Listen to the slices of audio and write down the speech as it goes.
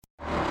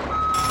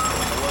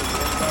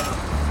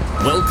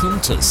Welcome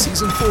to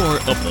Season 4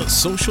 of the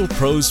Social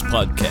Pros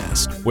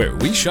Podcast, where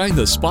we shine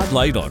the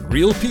spotlight on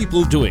real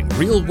people doing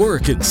real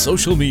work in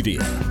social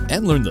media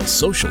and learn the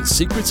social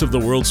secrets of the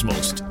world's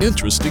most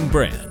interesting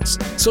brands.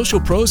 Social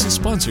Pros is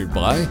sponsored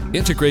by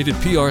integrated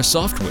PR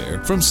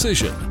software from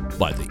Cision,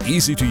 by the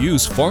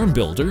easy-to-use farm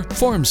builder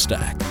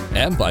FarmStack,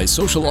 and by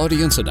social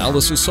audience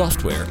analysis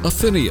software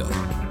Affinio.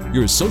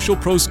 Your Social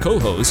Pros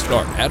co-hosts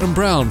are Adam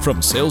Brown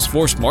from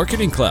Salesforce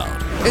Marketing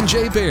Cloud and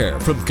Jay Baer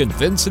from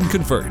Convince and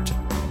Convert.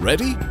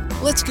 Ready?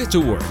 Let's get to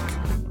work.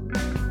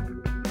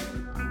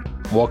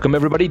 Welcome,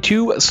 everybody,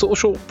 to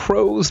Social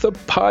Pros, the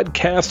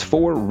podcast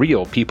for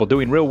real people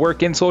doing real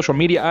work in social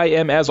media. I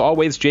am, as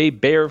always, Jay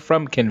Baer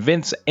from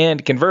Convince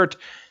and Convert,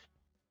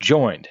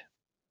 joined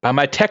by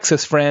my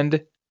Texas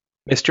friend,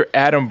 Mr.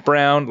 Adam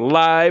Brown,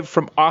 live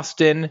from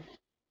Austin,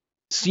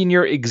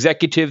 senior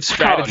executive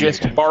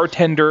strategist,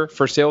 bartender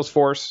for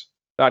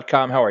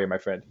Salesforce.com. How are you, my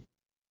friend?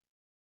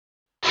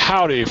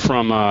 Howdy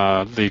from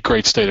the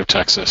great state of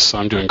Texas.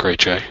 I'm doing great,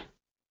 Jay.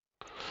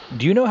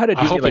 Do you know how to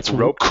do I hope like it's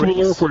rope cooler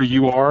tricks? where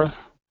you are.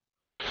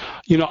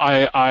 You know,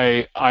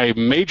 I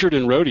majored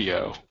in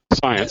rodeo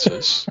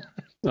sciences.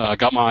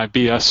 Got my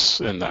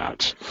BS in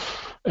that,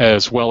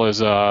 as well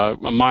as a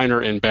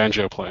minor in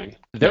banjo playing.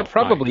 There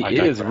probably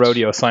is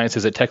rodeo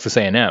sciences at Texas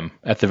A&M,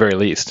 at the very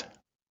least.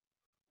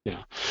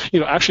 Yeah.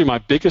 You know, actually, my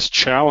biggest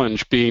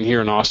challenge being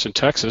here in Austin,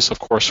 Texas, of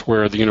course,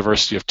 where the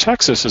University of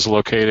Texas is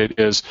located,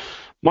 is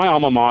my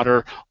alma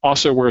mater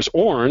also wears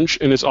orange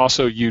and is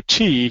also UT,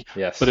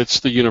 Yes. but it's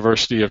the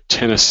University of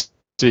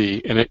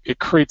Tennessee, and it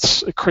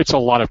creates a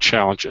lot of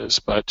challenges.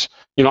 But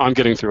you know, I'm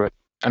getting through it.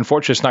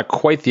 Unfortunately, it's not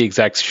quite the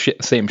exact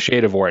same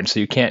shade of orange, so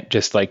you can't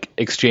just like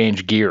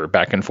exchange gear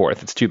back and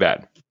forth. It's too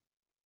bad.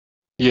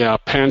 Yeah,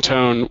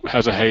 Pantone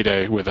has a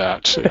heyday with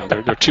that. You know,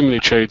 there are too many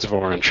shades of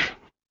orange.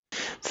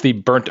 It's the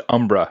burnt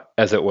umbra,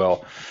 as it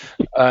will.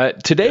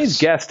 Today's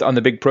guest on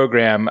the big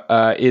program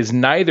is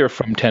neither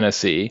from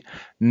Tennessee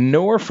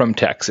nor from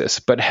Texas,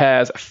 but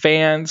has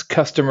fans,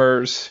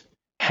 customers,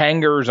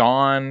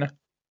 hangers-on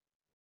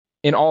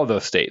in all of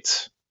those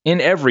states,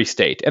 in every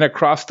state, and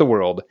across the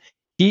world.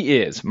 He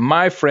is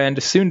my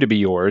friend, soon to be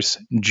yours,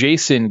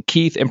 Jason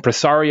Keith,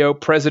 impresario,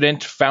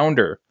 president,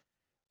 founder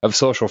of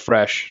Social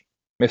Fresh.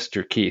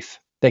 Mr. Keith,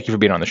 thank you for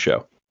being on the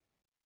show.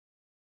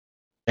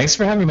 Thanks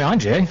for having me on,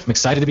 Jay. I'm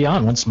excited to be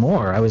on once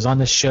more. I was on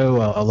this show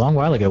a long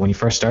while ago when you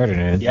first started,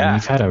 and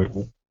you've had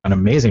an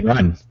amazing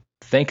run.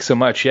 Thanks so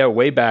much. Yeah,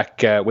 way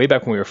back when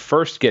we were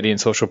first getting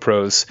Social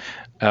Pros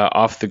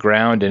off the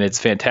ground, and it's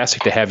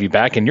fantastic to have you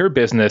back. And your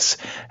business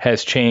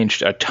has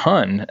changed a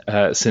ton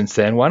since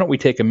then. Why don't we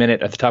take a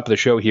minute at the top of the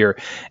show here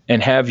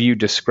and have you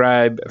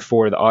describe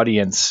for the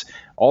audience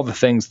all the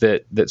things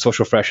that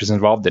Social Fresh is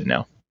involved in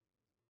now?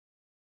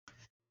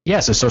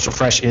 Yeah, so Social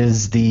Fresh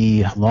is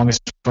the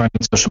longest running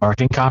social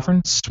marketing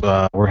conference.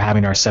 We're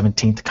having our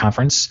 17th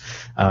conference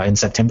in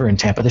September in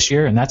Tampa this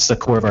year, and that's the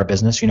core of our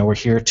business. You know, we're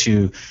here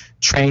to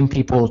train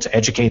people, to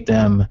educate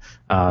them,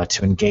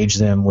 to engage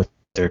them with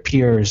their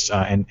peers,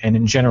 and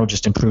in general,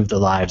 just improve the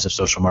lives of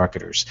social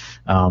marketers.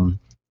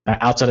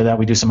 Outside of that,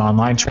 we do some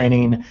online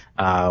training.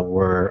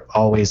 We're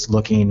always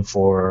looking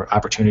for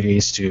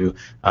opportunities to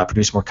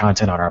produce more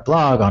content on our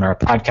blog, on our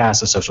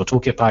podcast, the Social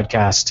Toolkit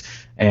podcast,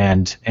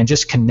 and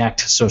just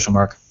connect social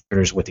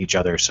marketers with each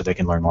other so they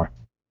can learn more.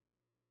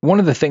 One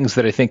of the things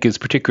that I think is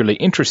particularly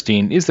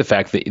interesting is the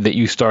fact that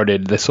you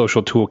started the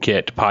Social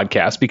Toolkit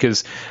podcast,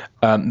 because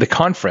the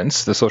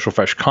conference, the Social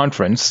Fresh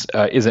conference,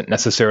 isn't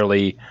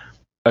necessarily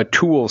a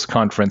tools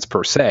conference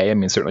per se. I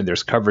mean, certainly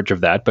there's coverage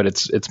of that, but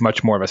it's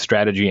much more of a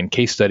strategy and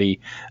case study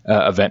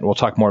event. We'll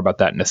talk more about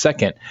that in a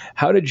second.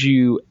 How did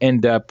you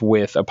end up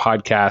with a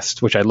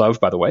podcast, which I love,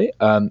 by the way,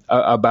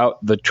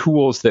 about the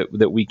tools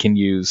that we can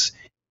use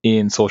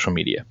in social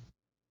media?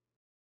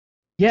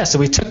 Yeah, so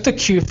we took the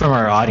cue from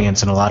our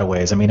audience in a lot of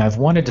ways. I mean, I've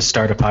wanted to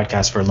start a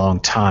podcast for a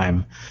long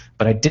time,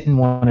 but I didn't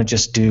want to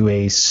just do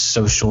a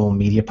social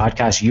media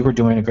podcast. You were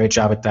doing a great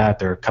job at that.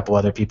 There are a couple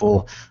other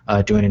people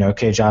doing an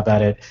okay job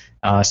at it.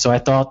 So I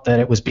thought that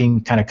it was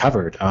being kind of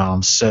covered.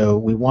 So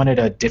we wanted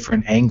a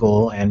different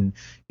angle. And,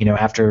 you know,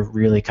 after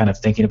really kind of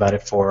thinking about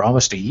it for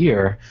almost a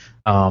year,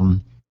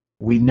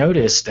 we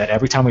noticed that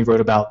every time we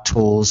wrote about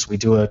tools, we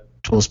do a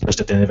tools post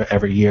at the end of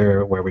every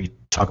year where we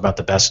talk about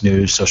the best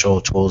new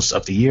social tools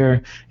of the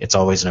year. It's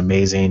always an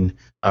amazing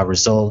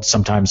result.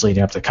 Sometimes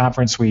leading up to the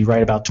conference, we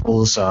write about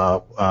tools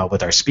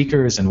with our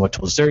speakers and what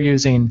tools they're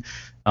using.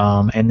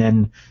 And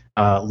then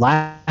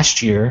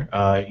last year,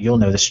 you'll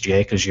know this,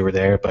 Jay, because you were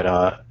there,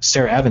 but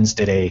Sarah Evans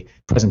did a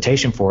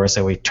presentation for us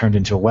that we turned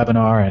into a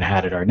webinar and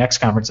had at our next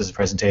conference as a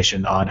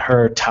presentation on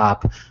her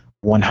top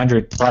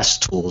 100 plus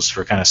tools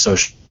for kind of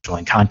social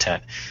and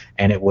content.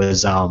 And it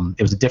was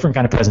a different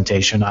kind of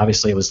presentation.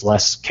 Obviously, it was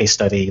less case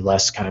study,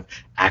 less kind of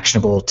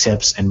actionable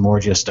tips, and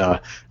more just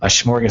a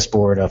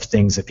smorgasbord of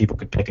things that people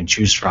could pick and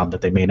choose from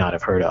that they may not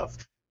have heard of.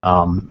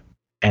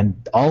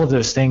 And all of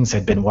those things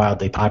had been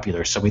wildly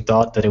popular. So we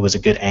thought that it was a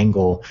good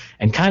angle.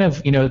 And kind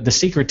of, you know, the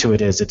secret to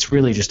it is it's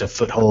really just a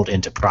foothold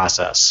into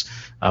process.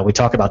 We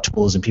talk about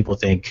tools and people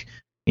think,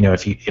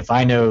 if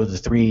I know the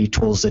 3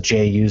 tools that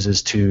Jay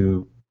uses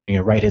to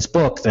write his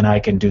book, then I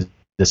can do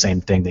the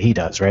same thing that he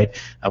does, right?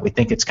 We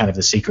think it's kind of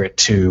the secret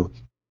to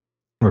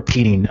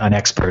repeating an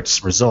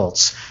expert's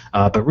results.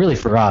 But really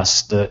for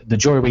us, the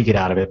joy we get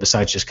out of it,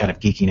 besides just kind of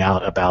geeking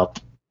out about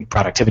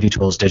productivity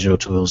tools, digital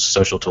tools,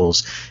 social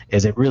tools,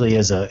 is it really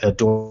is a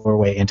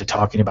doorway into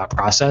talking about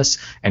process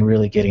and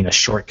really getting a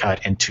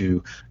shortcut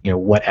into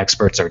what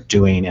experts are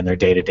doing in their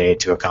day-to-day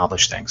to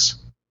accomplish things.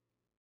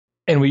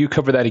 And will you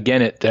cover that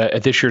again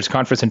at this year's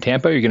conference in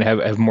Tampa? You're going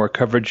to have more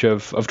coverage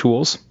of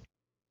tools?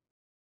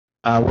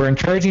 We're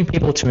encouraging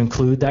people to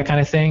include that kind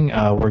of thing.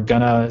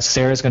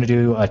 Sarah's going to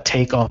do a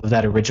take off of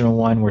that original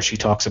one where she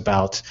talks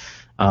about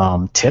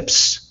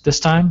tips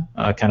this time,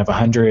 kind of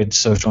 100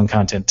 social and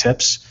content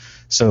tips.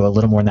 So a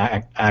little more in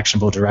that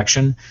actionable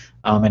direction.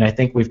 And I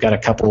think we've got a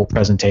couple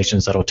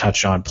presentations that'll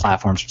touch on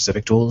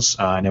platform-specific tools.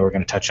 I know we're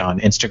going to touch on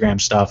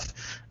Instagram stuff.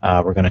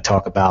 We're going to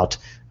talk about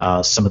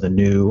some of the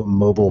new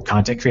mobile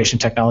content creation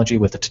technology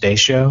with the Today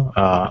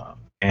Show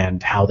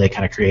and how they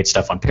kind of create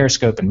stuff on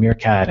Periscope and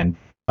Meerkat and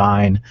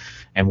Vine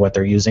and what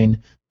they're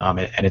using.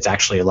 And it's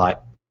actually a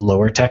lot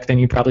lower tech than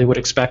you probably would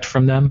expect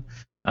from them.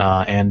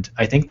 And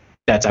I think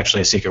that's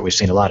actually a secret we've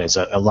seen a lot, is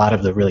a lot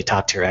of the really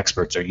top-tier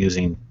experts are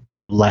using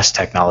less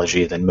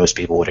technology than most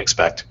people would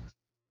expect.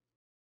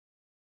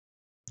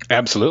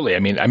 Absolutely. I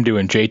mean, I'm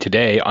doing Jay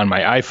Today on my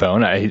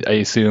iPhone. I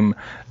assume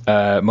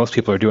most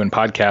people are doing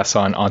podcasts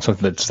on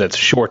something that's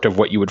short of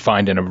what you would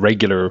find in a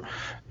regular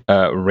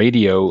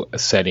radio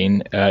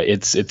setting.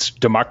 It's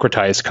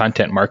democratized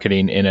content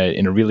marketing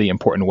in a really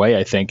important way,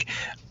 I think.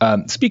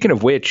 Speaking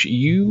of which,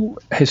 you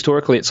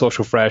historically at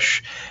Social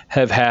Fresh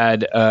have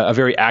had a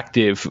very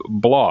active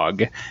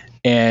blog.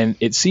 And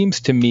it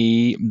seems to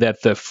me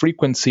that the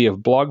frequency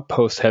of blog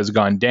posts has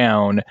gone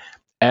down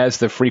as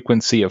the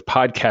frequency of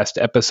podcast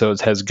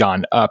episodes has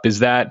gone up. Is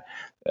that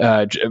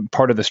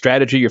part of the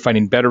strategy? You're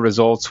finding better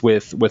results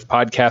with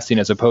podcasting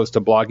as opposed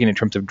to blogging in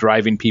terms of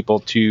driving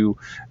people to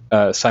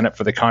sign up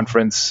for the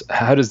conference?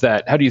 How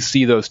do you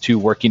see those two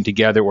working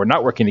together or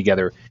not working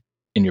together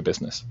in your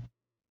business?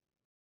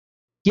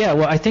 Yeah,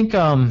 well, I think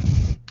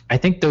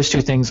those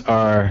two things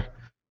are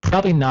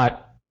probably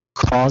not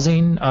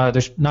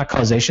there's not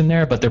causation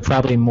there, but they're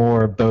probably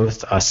more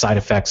both side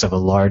effects of a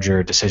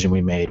larger decision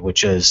we made,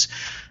 which is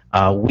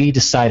we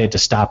decided to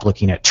stop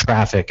looking at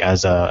traffic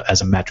as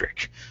a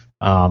metric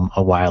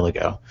a while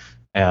ago,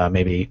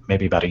 maybe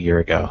about a year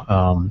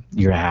ago,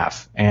 year and a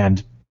half.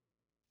 And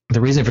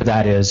the reason for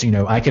that is,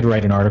 I could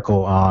write an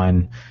article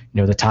on,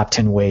 the top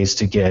 10 ways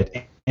to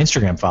get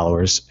Instagram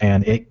followers,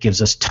 and it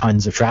gives us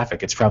tons of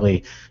traffic. It's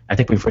probably, I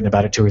think we've written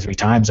about it 2 or 3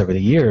 times over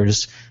the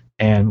years,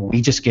 and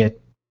we just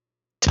get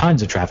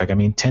tons of traffic. I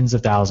mean, tens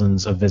of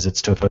thousands of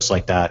visits to a post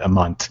like that a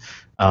month.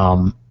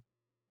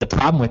 The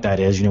problem with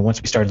that is,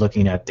 once we started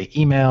looking at the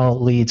email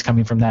leads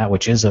coming from that,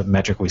 which is a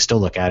metric we still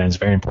look at and is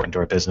very important to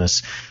our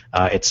business,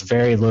 it's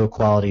very low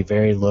quality,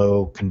 very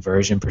low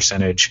conversion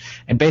percentage.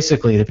 And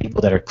basically the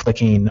people that are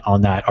clicking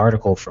on that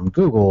article from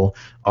Google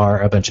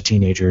are a bunch of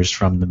teenagers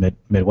from the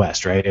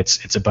Midwest, right?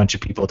 It's a bunch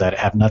of people that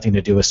have nothing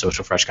to do with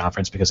Social Fresh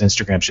Conference because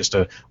Instagram's just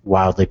a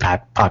wildly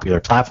popular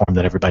platform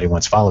that everybody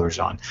wants followers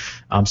on.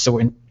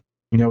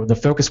 The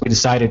focus we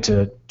decided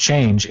to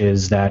change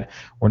is that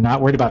we're not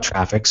worried about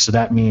traffic, so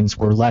that means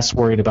we're less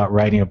worried about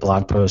writing a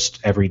blog post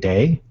every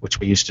day, which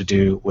we used to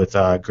do with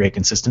great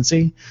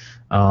consistency.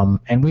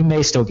 And we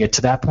may still get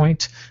to that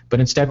point, but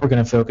instead we're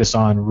going to focus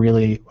on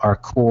really our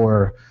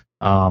core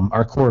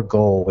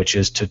goal, which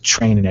is to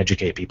train and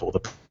educate people.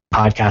 The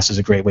podcast is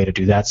a great way to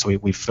do that, so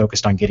we've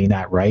focused on getting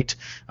that right.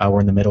 We're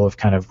in the middle of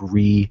kind of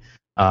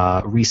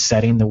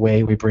resetting the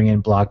way we bring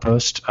in blog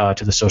posts to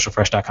the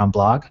socialfresh.com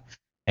blog.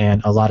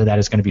 And a lot of that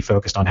is going to be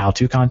focused on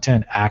how-to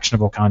content,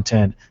 actionable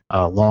content,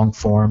 long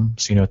form,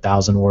 so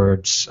 1,000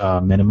 words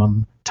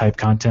minimum type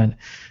content,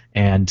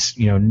 and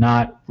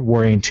not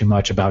worrying too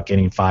much about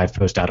getting 5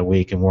 posts out a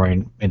week and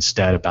worrying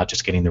instead about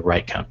just getting the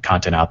right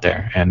content out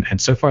there. And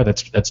so far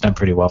that's done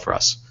pretty well for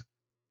us.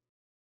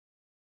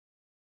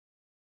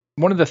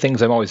 One of the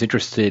things I'm always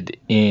interested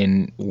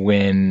in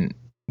when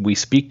we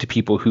speak to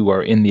people who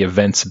are in the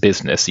events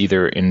business,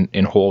 either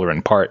in whole or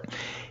in part,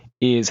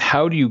 is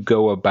how do you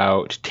go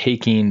about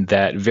taking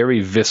that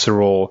very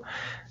visceral,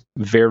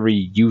 very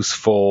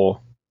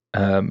useful,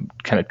 kind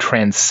of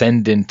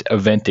transcendent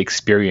event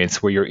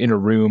experience where you're in a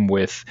room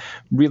with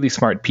really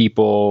smart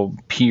people,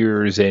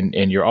 peers,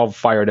 and you're all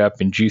fired up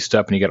and juiced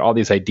up and you got all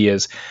these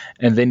ideas,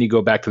 and then you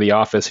go back to the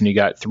office and you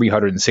got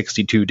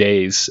 362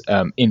 days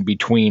in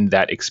between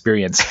that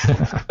experience.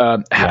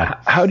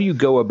 How do you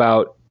go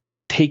about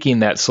taking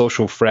that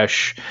Social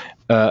Fresh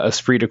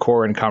esprit de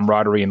corps and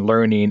camaraderie and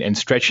learning and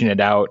stretching it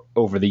out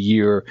over the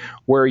year?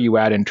 Where are you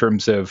at in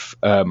terms of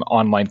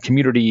online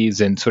communities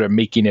and sort of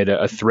making it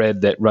a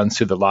thread that runs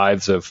through the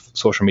lives of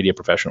social media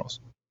professionals?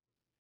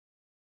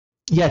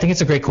 Yeah, I think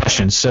it's a great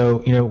question. So,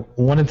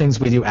 one of the things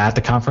we do at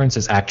the conference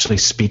is actually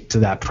speak to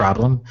that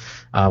problem.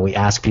 We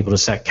ask people to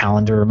set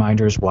calendar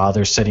reminders while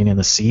they're sitting in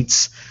the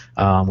seats.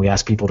 We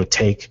ask people to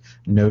take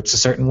notes a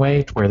certain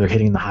way to where they're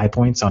hitting the high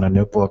points on a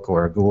notebook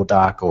or a Google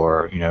Doc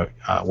or,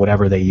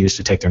 whatever they use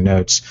to take their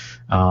notes,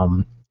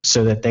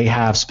 so that they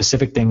have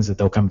specific things that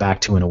they'll come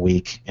back to in a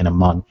week, in a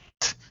month,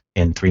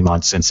 in 3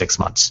 months, in 6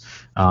 months.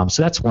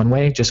 So that's one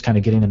way, just kind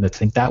of getting them to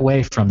think that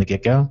way from the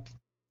get-go.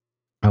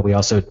 We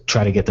also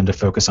try to get them to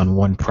focus on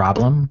one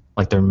problem,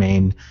 like their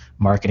main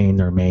marketing,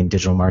 their main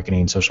digital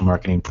marketing, social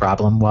marketing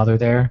problem while they're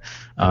there,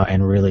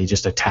 and really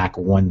just attack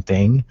one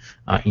thing.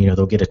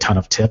 They'll get a ton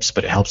of tips,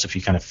 but it helps if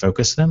you kind of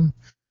focus them.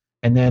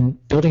 And then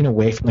building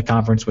away from the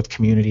conference with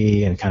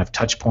community and kind of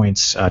touch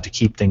points to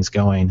keep things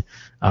going.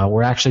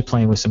 We're actually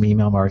playing with some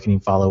email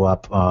marketing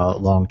follow-up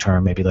long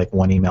term, maybe like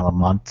one email a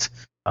month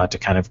to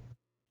kind of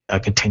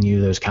continue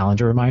those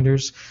calendar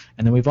reminders.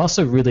 And then we've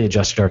also really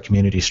adjusted our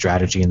community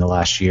strategy in the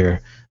last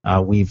year.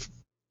 We've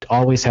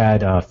always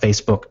had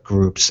Facebook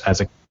groups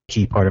as a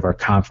key part of our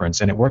conference,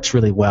 and it works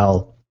really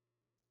well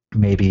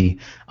maybe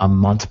a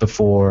month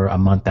before, a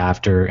month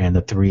after, and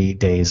the 3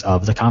 days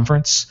of the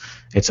conference.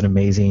 It's an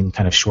amazing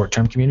kind of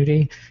short-term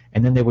community,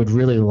 and then they would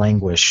really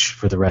languish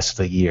for the rest of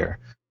the year.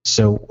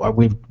 So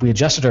we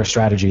adjusted our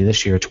strategy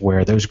this year to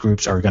where those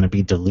groups are going to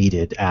be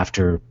deleted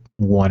after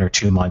 1 or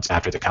 2 months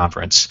after the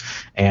conference,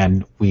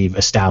 and we've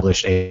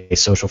established a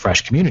Social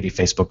Fresh community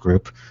Facebook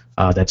group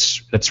that's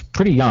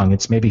pretty young.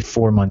 It's maybe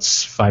 4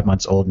 months, 5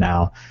 months old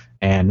now,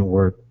 and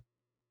we're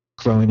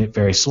growing it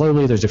very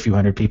slowly. There's a few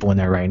hundred people in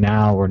there right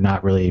now. We're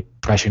not really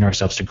pressuring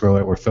ourselves to grow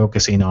it. We're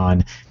focusing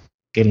on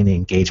getting the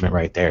engagement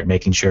right there,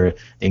 making sure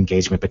the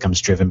engagement becomes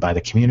driven by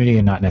the community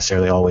and not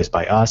necessarily always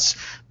by us,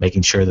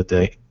 making sure that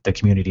the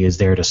community is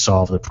there to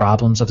solve the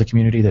problems of the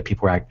community, that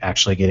people are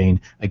actually getting,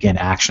 again,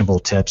 actionable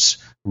tips,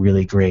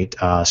 really great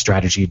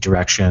strategy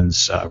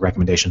directions,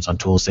 recommendations on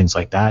tools, things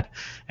like that,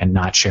 and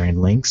not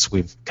sharing links.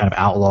 We've kind of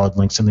outlawed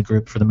links in the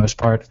group for the most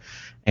part.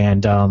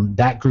 And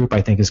that group,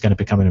 I think, is going to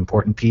become an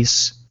important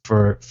piece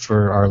for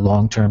our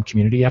long-term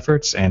community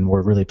efforts, and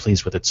we're really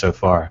pleased with it so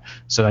far.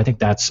 So I think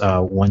that's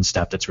one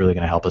step that's really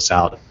going to help us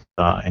out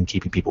in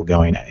keeping people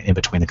going in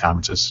between the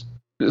conferences.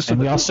 And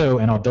we also,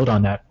 and I'll build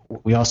on that,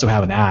 we also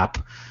have an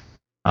app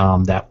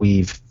that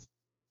we've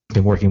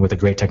been working with a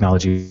great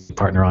technology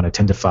partner on,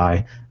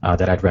 Attendify,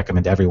 that I'd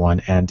recommend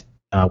everyone. And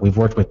we've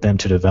worked with them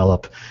to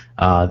develop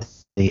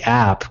the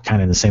app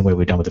kind of in the same way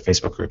we've done with the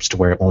Facebook groups, to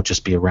where it won't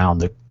just be around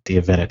the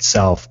event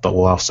itself, but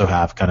we'll also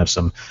have kind of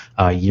some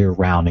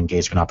year-round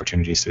engagement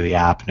opportunities through the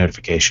app,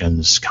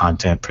 notifications,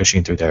 content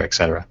pushing through there, et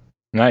cetera.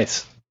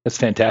 Nice. That's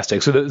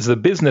fantastic. So the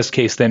business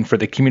case then for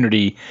the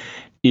community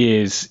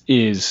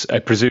is I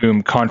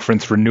presume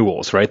conference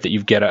renewals, right? That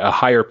you get a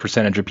higher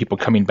percentage of people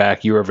coming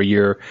back year over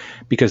year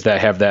because they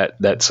have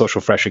that Social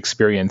Fresh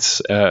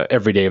experience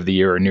every day of the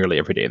year or nearly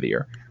every day of the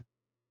year.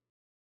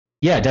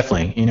 Yeah,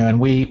 definitely. And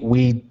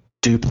we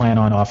do plan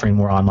on offering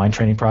more online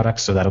training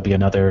products, so that'll be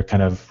another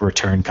kind of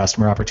return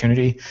customer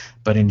opportunity.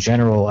 But in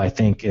general, I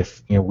think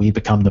if we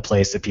become the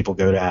place that people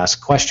go to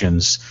ask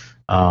questions,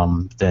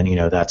 then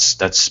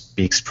that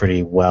speaks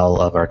pretty well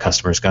of our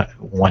customers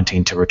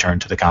wanting to return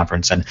to the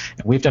conference. And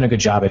we've done a good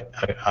job at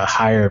a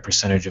higher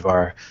percentage of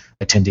our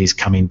attendees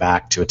coming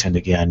back to attend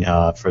again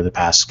for the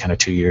past kind of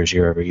 2 years,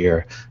 year over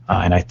year.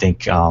 And I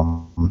think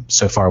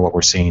so far what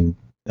we're seeing,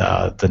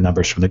 the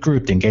numbers from the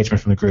group, the engagement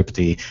from the group,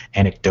 the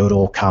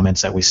anecdotal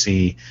comments that we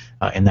see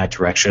in that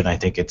direction, I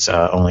think it's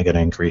only going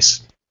to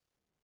increase.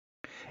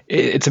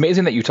 It's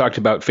amazing that you talked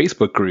about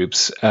Facebook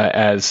groups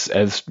as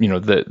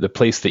the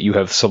place that you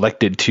have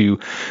selected to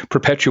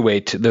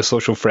perpetuate the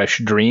Social Fresh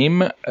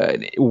dream.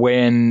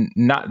 When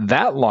not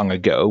that long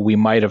ago, we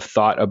might have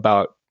thought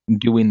about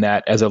doing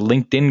that as a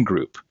LinkedIn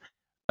group.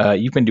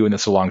 You've been doing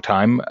this a long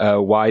time.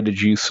 Why did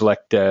you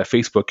select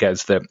Facebook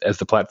as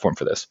the platform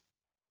for this?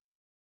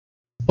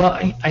 Well,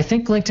 I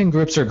think LinkedIn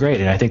groups are great,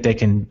 and I think they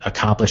can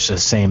accomplish the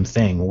same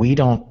thing. We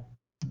don't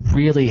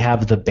really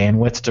have the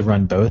bandwidth to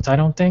run both, I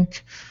don't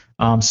think.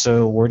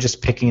 So we're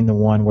just picking the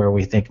one where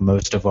we think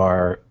most of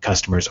our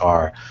customers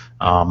are.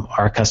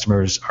 Our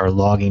customers are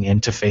logging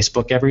into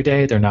Facebook every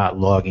day. They're not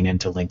logging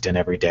into LinkedIn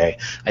every day.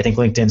 I think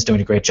LinkedIn's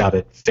doing a great job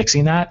at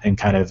fixing that and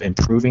kind of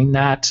improving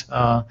that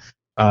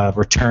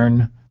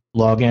return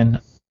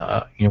login.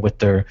 With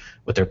their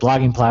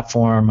blogging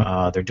platform,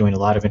 they're doing a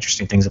lot of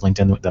interesting things at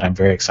LinkedIn that I'm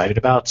very excited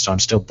about. So I'm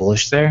still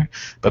bullish there.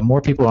 But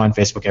more people are on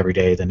Facebook every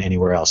day than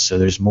anywhere else. So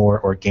there's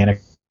more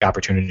organic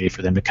opportunity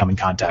for them to come in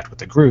contact with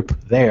the group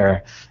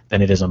there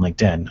than it is on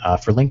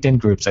LinkedIn. For LinkedIn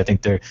groups, I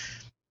think there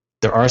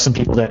are some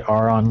people that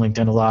are on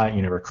LinkedIn a lot,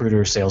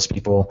 recruiters,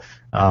 salespeople.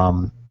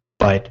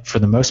 But for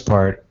the most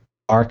part,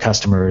 our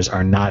customers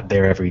are not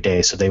there every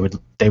day, so they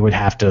would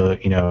have to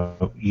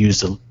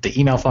use the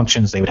email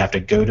functions. They would have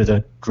to go to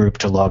the group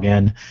to log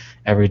in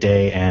every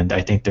day, and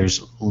I think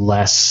there's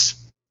less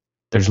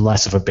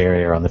of a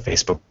barrier on the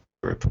Facebook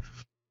group.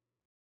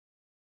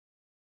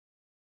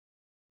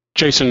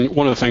 Jason,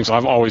 one of the things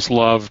I've always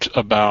loved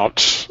about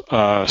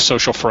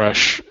Social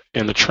Fresh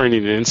and the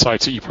training and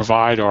insights that you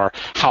provide are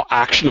how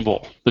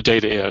actionable the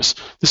data is.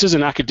 This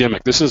isn't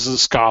academic. This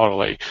is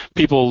scholarly.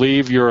 People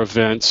leave your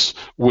events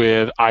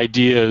with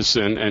ideas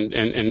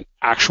and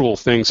actual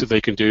things that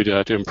they can do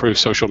to improve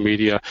social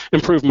media,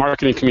 improve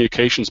marketing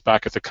communications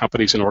back at the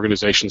companies and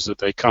organizations that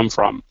they come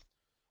from.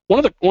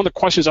 One of the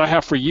questions I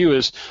have for you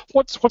is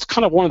what's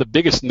kind of one of the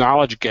biggest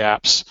knowledge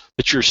gaps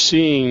that you're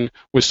seeing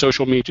with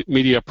social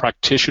media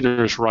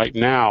practitioners right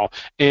now,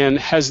 and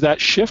has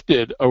that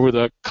shifted over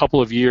the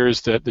couple of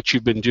years that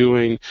you've been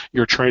doing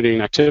your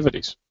training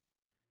activities?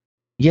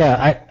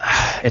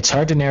 Yeah, it's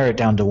hard to narrow it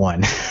down to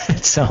one.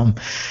 It's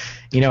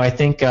I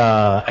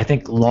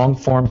think long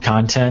form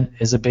content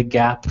is a big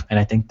gap, and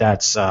I think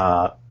that's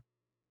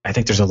I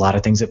think there's a lot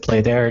of things at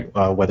play there,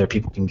 whether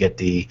people can get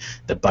the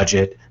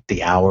budget,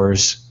 the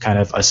hours kind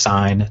of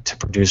assigned to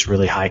produce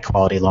really high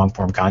quality long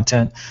form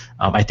content.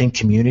 I think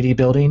community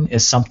building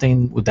is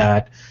something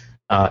that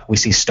we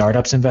see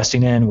startups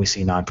investing in, we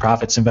see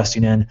nonprofits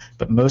investing in,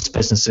 but most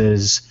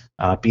businesses,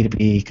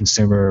 B2B,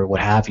 consumer,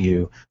 what have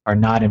you, are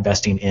not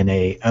investing in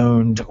a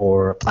owned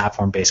or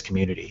platform-based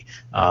community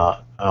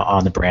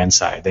on the brand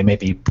side. They may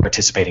be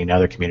participating in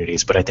other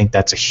communities, but I think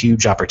that's a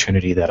huge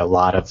opportunity that a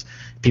lot of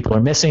people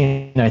are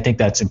missing, and I think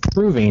that's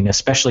improving,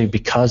 especially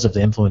because of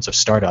the influence of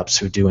startups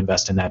who do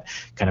invest in that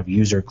kind of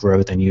user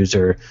growth and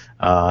user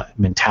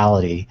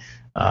mentality,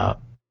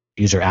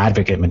 user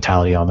advocate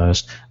mentality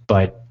almost.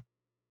 But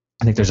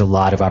I think there's a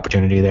lot of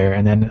opportunity there.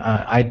 And then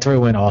I'd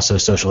throw in also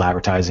social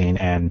advertising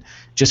and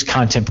just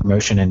content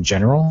promotion in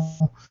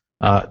general.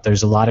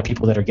 There's a lot of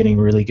people that are getting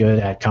really good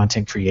at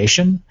content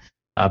creation,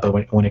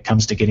 but when it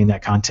comes to getting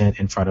that content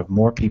in front of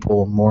more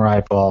people, more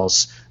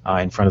eyeballs,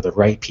 in front of the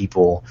right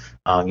people,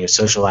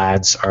 social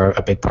ads are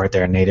a big part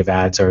there. Native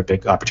ads are a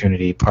big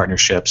opportunity.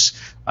 Partnerships.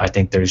 I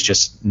think there's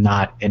just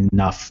not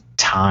enough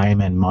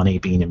time and money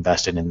being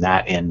invested in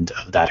that end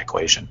of that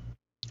equation.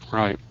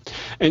 Right.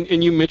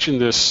 And you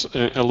mentioned this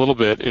a little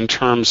bit in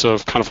terms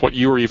of kind of what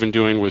you were even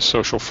doing with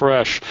Social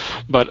Fresh,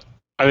 but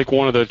I think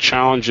one of the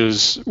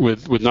challenges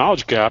with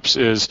knowledge gaps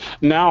is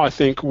now I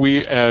think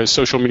we as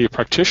social media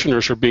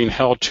practitioners are being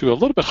held to a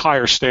little bit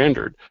higher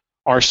standard.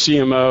 Our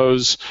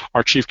CMOs,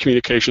 our chief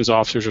communications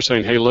officers are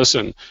saying, hey,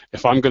 listen,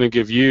 if I'm going to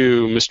give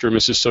you, Mr. and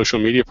Mrs. Social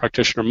Media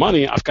Practitioner,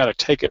 money, I've got to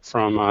take it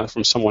from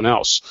someone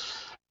else.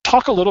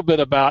 Talk a little bit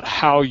about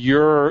how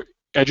you're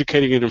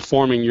educating and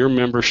informing your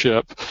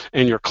membership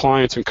and your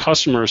clients and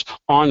customers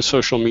on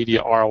social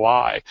media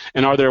ROI.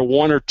 And are there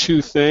one or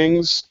two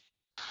things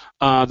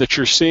that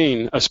you're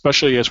seeing,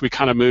 especially as we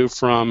kind of move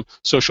from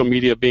social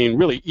media being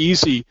really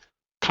easy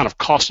kind of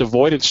cost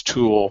avoidance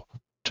tool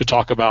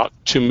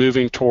to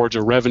moving towards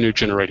a revenue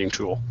generating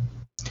tool?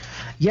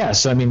 Yeah,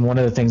 so I mean, one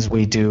of the things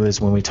we do is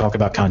when we talk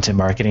about content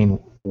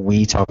marketing,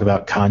 we talk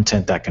about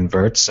content that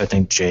converts. I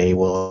think Jay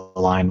will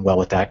align well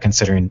with that,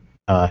 considering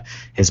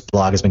his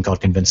blog has been called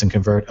Convince and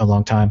Convert a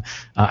long time.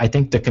 I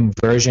think the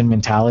conversion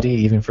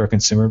mentality, even for a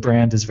consumer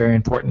brand, is very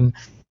important.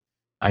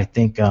 I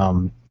think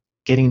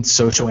getting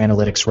social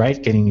analytics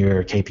right, getting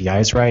your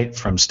KPIs right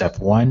from step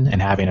one,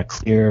 and having a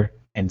clear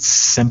and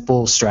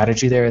simple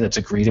strategy there that's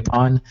agreed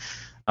upon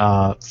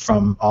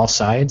from all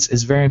sides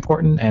is very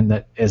important, and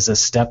that is a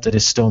step that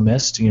is still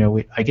missed.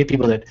 I get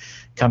people that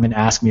come and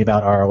ask me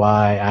about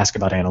ROI, ask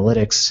about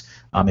analytics.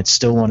 It's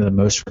still one of the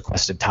most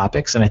requested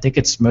topics, and I think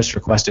it's most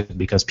requested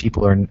because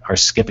people are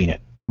skipping it,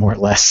 more or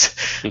less.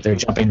 They're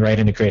jumping right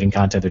into creating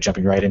content. They're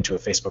jumping right into a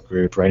Facebook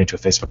group, right into a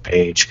Facebook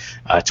page,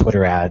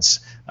 Twitter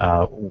ads,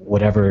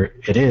 whatever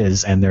it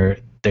is, and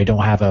they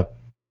don't have a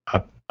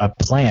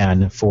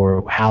plan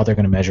for how they're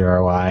going to measure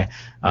ROI.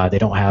 They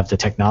don't have the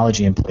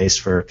technology in place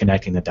for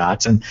connecting the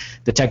dots, and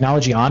the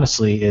technology,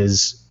 honestly,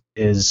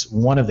 is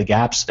one of the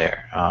gaps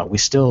there. We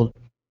still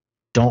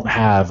don't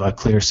have a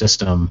clear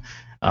system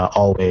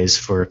always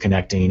for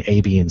connecting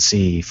A, B, and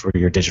C for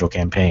your digital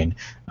campaign.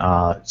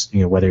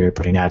 Whether you're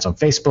putting ads on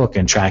Facebook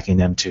and tracking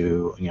them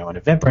to an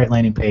Eventbrite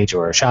landing page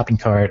or a shopping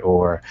cart,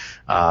 or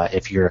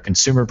if you're a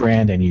consumer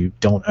brand and you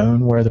don't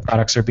own where the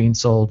products are being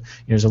sold,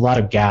 there's a lot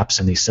of gaps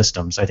in these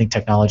systems. I think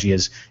technology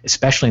is,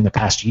 especially in the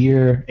past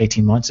year,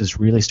 18 months, has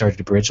really started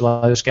to bridge a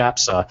lot of those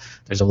gaps.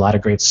 There's a lot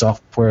of great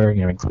software,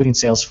 including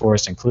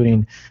Salesforce,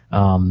 including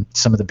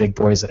some of the big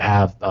boys that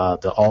have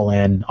the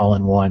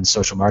all-in-one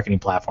social marketing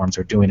platforms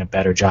are doing a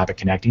better job at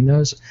connecting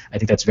those. I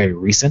think that's very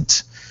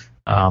recent,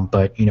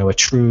 but a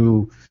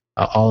true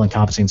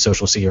all-encompassing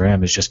social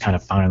CRM is just kind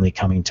of finally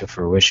coming to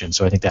fruition.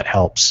 So I think that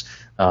helps,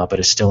 but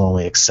it's still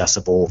only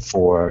accessible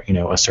for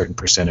a certain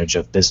percentage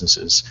of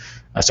businesses.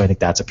 So I think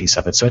that's a piece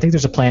of it. So I think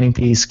there's a planning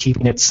piece,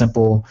 keeping it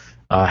simple,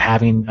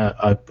 having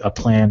a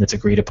plan that's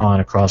agreed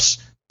upon across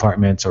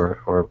departments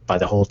or by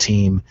the whole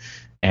team.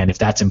 And if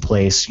that's in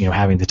place,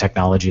 having the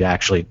technology to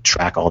actually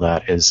track all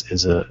that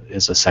is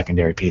a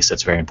secondary piece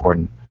that's very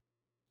important.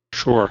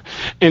 Sure.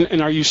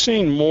 And are you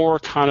seeing more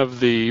kind of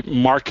the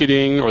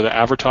marketing or the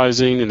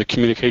advertising and the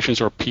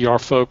communications or PR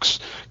folks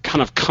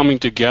kind of coming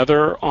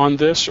together on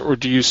this, or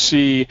do you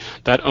see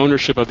that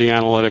ownership of the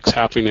analytics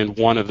happening in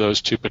one of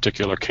those two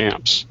particular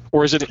camps?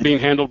 Or is it being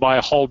handled by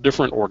a whole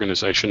different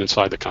organization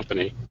inside the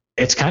company?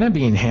 It's kind of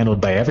being handled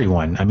by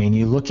everyone. I mean,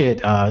 you look at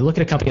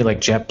a company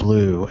like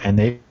JetBlue, and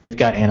they've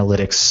got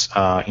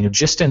analytics,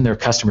 just in their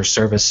customer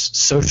service,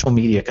 social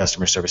media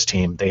customer service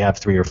team. They have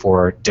 3 or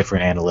 4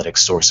 different analytics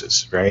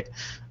sources, right?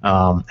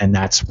 And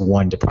that's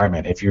one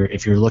department. If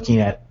you're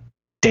looking at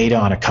data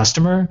on a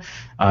customer,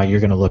 you're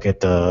going to look at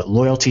the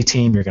loyalty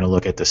team, you're going to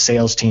look at the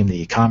sales team,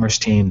 the e-commerce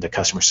team, the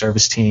customer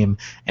service team,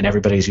 and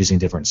everybody's using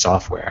different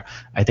software.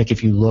 I think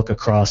if you look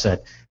across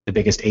at the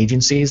biggest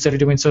agencies that are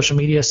doing social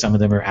media, some of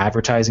them are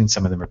advertising,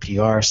 some of them are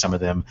PR, some of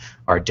them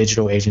are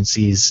digital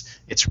agencies.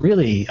 It's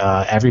really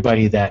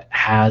everybody that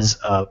has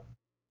a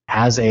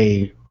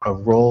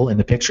role in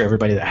the picture,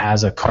 everybody that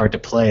has a card to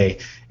play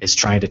is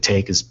trying to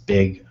take as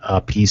big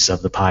a piece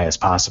of the pie as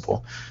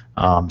possible.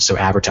 So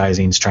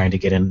advertising is trying to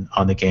get in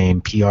on the game.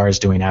 PR is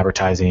doing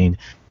advertising.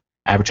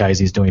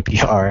 Advertising is doing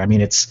PR. I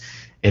mean, it's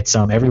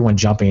everyone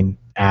jumping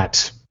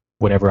at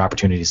whatever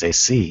opportunities they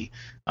see.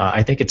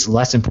 I think it's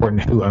less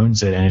important who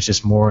owns it, and it's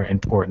just more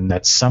important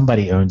that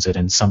somebody owns it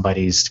and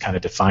somebody's kind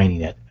of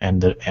defining it.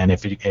 And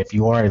if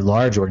you are a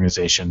large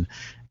organization,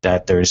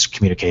 that there's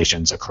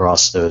communications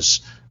across those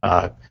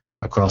divides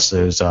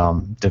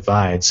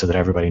so that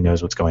everybody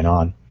knows what's going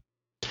on.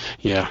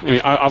 Yeah, I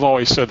mean, I've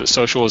always said that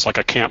social is like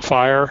a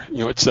campfire.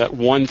 It's that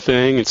one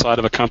thing inside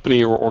of a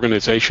company or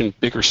organization,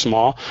 big or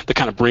small, that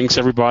kind of brings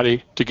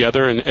everybody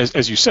together. And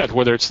as you said,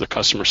 whether it's the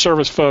customer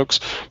service folks,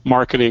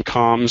 marketing,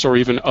 comms, or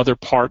even other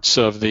parts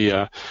of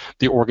the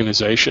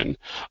organization.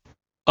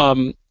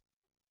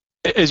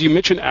 As you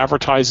mentioned,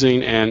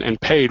 advertising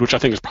and paid, which I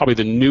think is probably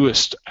the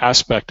newest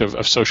aspect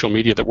of social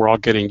media that we're all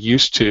getting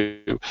used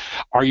to.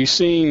 Are you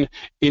seeing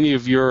any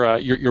of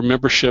your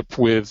membership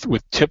with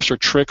tips or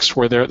tricks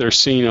where they're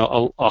seeing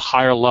a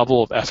higher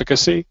level of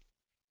efficacy?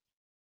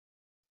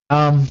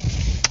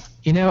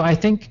 I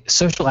think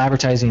social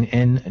advertising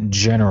in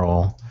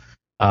general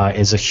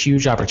is a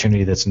huge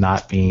opportunity that's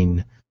not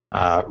being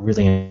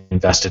really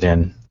invested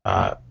in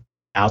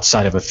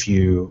outside of a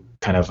few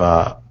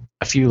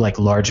like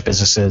large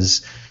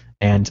businesses.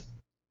 And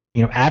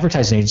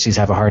advertising agencies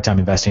have a hard time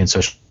investing in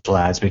social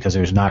ads because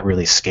there's not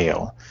really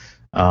scale.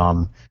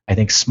 I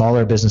think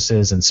smaller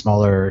businesses and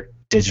smaller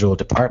digital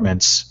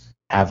departments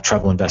have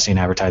trouble investing in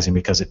advertising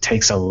because it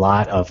takes a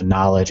lot of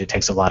knowledge, it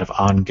takes a lot of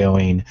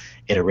ongoing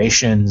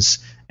iterations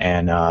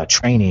and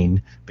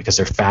training, because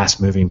they're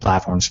fast-moving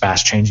platforms,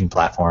 fast-changing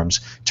platforms,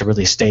 to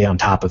really stay on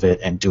top of it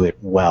and do it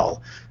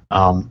well.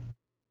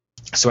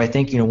 So I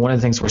think one of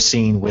the things we're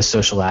seeing with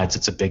social ads,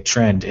 it's a big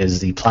trend, is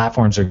the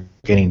platforms are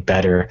getting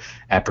better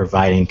at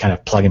providing kind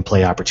of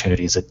plug-and-play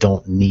opportunities that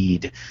don't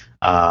need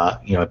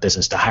a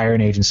business to hire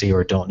an agency,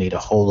 or don't need a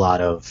whole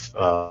lot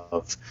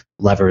of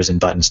levers and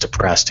buttons to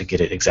press to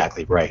get it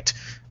exactly right.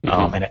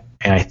 Mm-hmm.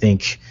 And I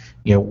think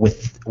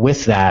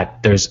with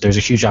that, there's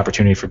a huge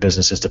opportunity for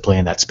businesses to play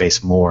in that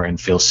space more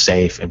and feel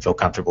safe and feel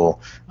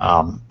comfortable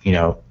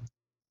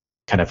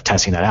kind of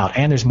testing that out.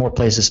 And there's more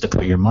places to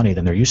put your money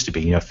than there used to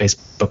be.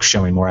 Facebook's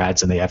showing more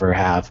ads than they ever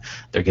have.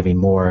 They're giving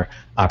more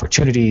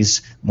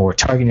opportunities, more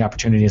targeting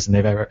opportunities than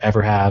they've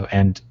ever have.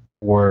 And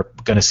we're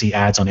going to see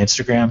ads on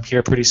Instagram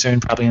here pretty soon,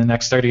 probably in the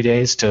next 30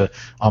 days, to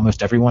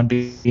almost everyone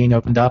being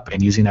opened up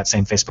and using that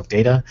same Facebook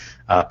data.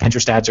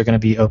 Pinterest ads are going to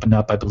be opened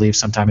up, I believe,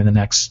 sometime in the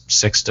next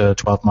 6 to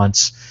 12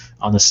 months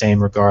on the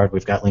same regard.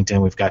 We've got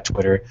LinkedIn, we've got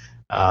Twitter.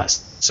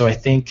 So I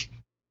think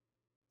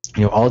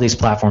all these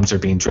platforms are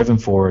being driven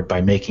forward by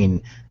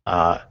making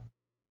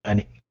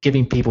and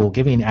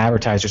giving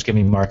advertisers,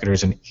 giving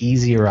marketers an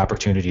easier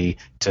opportunity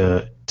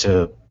to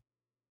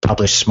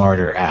publish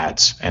smarter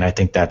ads. And I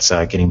think that's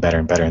getting better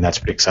and better, and that's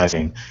pretty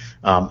exciting.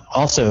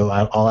 Also,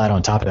 I'll add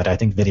on top of that, I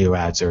think video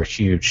ads are a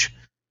huge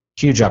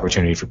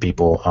opportunity for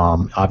people.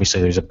 Obviously,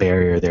 there's a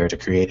barrier there to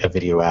create a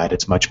video ad.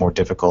 It's much more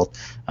difficult,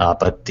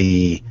 but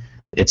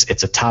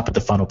it's a top of the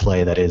funnel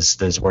play that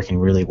is working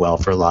really well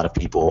for a lot of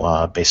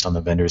people based on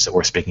the vendors that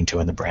we're speaking to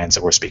and the brands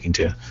that we're speaking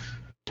to.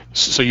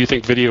 So you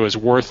think video is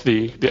worth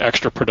the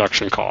extra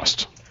production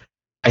cost?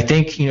 I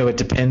think it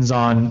depends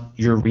on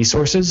your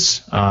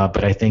resources,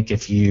 but I think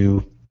if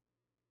you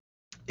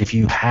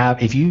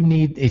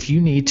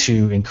need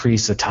to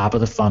increase the top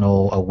of the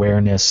funnel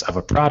awareness of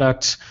a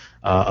product,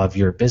 of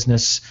your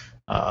business,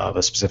 of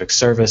a specific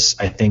service,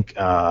 I think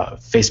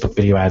Facebook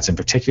video ads in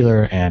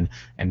particular, and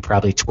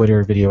probably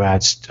Twitter video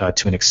ads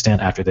to an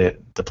extent after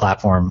the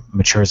platform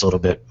matures a little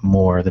bit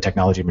more, the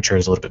technology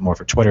matures a little bit more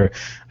for Twitter.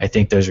 I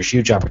think those are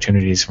huge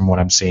opportunities from what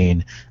I'm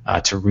seeing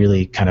to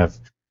really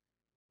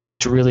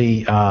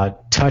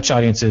touch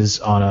audiences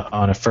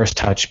on a first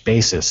touch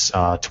basis,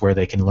 to where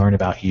they can learn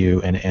about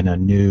you in a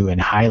new and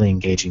highly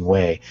engaging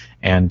way,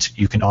 and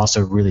you can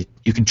also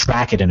you can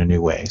track it in a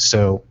new way.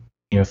 So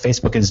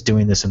Facebook is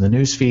doing this in the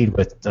newsfeed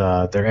with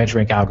their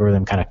EdgeRank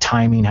algorithm, kind of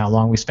timing how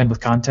long we spend with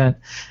content,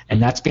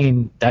 and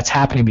that's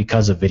happening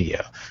because of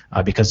video,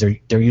 because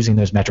they're using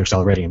those metrics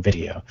already in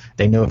video.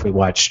 They know if we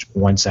watched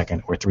 1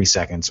 second or 3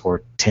 seconds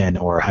or 10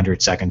 or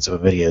 100 seconds of a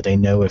video. They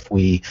know if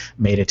we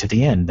made it to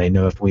the end. They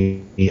know if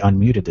we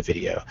unmuted the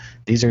video.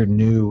 These are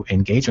new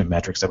engagement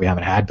metrics that we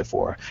haven't had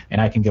before,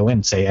 and I can go in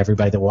and say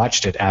everybody that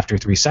watched it after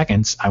 3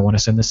 seconds, I want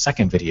to send the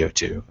second video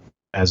to,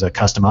 as a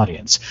custom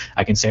audience.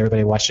 I can say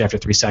everybody watched it after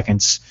 3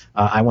 seconds.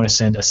 I want to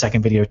send a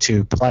second video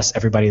to, plus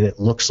everybody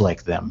that looks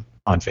like them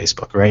on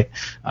Facebook, right?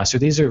 So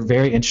these are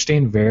very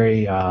interesting,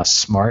 very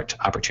smart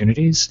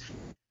opportunities.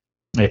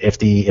 If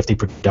the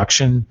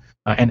production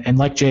and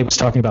like Jay was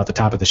talking about at the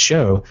top of the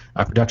show,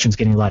 production's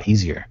getting a lot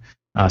easier.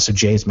 So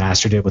Jay's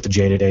mastered it with the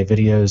Jay Today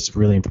videos,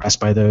 really impressed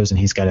by those, and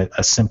he's got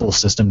a simple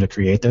system to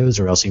create those,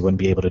 or else he wouldn't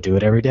be able to do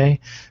it every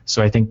day.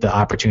 So I think the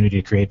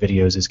opportunity to create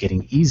videos is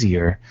getting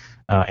easier,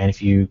 and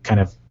if you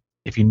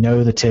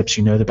know the tips,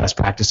 you know the best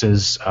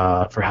practices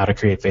for how to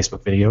create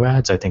Facebook video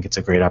ads, I think it's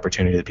a great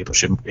opportunity that people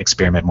should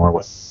experiment more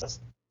with.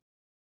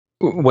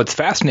 What's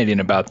fascinating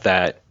about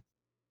that,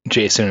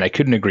 Jason, and I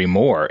couldn't agree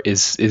more,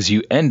 is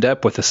you end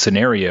up with a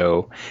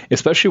scenario,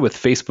 especially with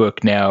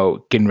Facebook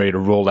now getting ready to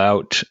roll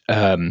out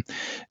the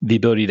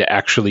ability to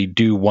actually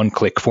do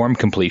one-click form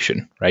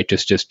completion, right?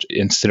 Just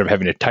instead of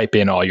having to type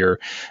in all your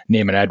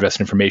name and address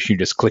and information, you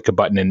just click a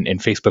button and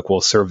Facebook will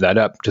serve that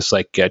up, just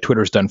like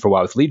Twitter's done for a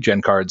while with lead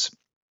gen cards.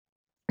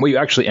 What you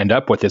actually end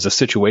up with is a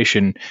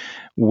situation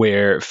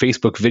where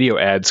Facebook video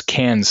ads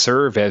can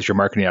serve as your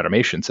marketing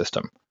automation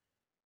system.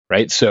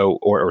 Right. So,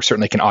 or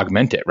certainly can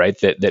augment it, right?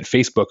 That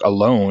Facebook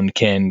alone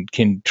can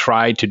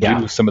try to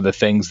do some of the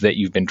things that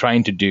you've been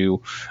trying to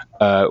do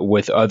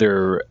with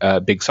other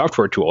big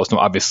software tools. Now,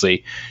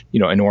 obviously,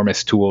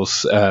 enormous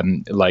tools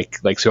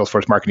like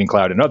Salesforce Marketing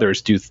Cloud and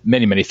others do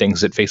many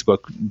things that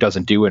Facebook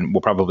doesn't do and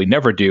will probably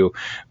never do.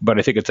 But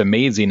I think it's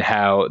amazing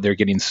how they're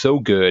getting so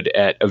good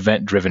at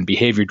event-driven,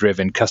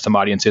 behavior-driven, custom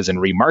audiences and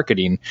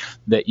remarketing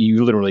that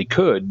you literally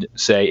could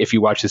say, if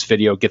you watch this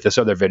video, get this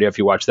other video. If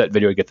you watch that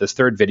video, get this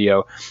third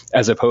video,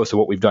 as opposed to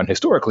what we've done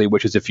historically,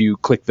 which is if you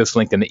click this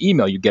link in the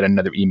email, you get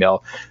another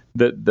email.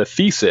 The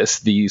thesis,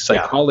 the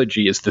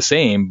psychology is the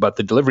same, but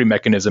the delivery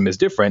mechanism is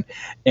different.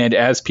 And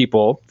as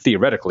people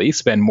theoretically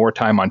spend more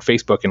time on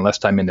Facebook and less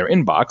time in their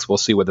inbox, we'll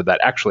see whether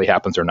that actually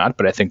happens or not.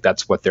 But I think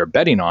that's what they're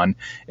betting on.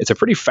 It's a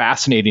pretty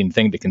fascinating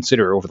thing to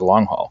consider over the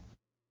long haul.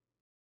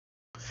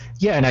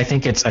 Yeah, and I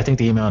think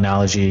the email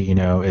analogy,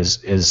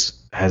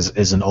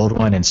 is an old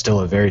one and still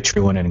a very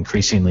true one, and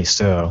increasingly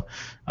so,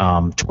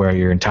 to where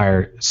your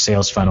entire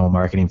sales funnel,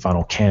 marketing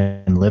funnel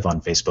can live on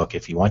Facebook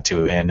if you want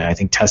to. And I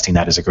think testing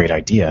that is a great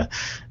idea.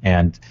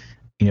 And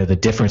the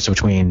difference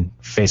between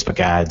Facebook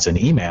ads and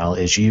email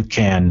is you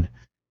can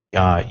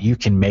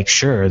make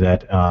sure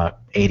that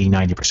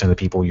 80-90% of the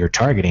people you're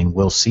targeting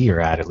will see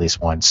your ad at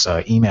least once.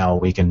 Email,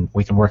 we can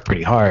work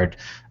pretty hard,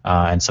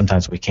 and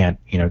sometimes we can't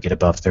get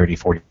above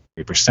 30-40%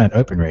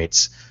 open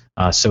rates.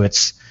 So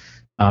it's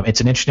an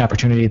interesting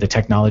opportunity. The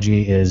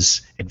technology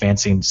is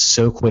advancing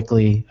so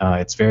quickly.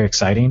 It's very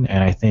exciting,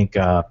 and I think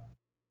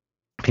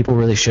people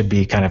really should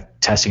be kind of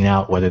testing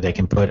out whether they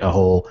can put a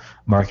whole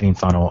marketing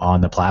funnel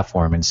on the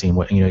platform and seeing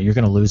what you're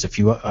going to lose a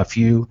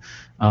few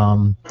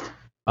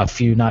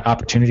not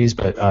opportunities,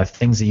 but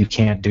things that you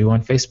can't do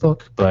on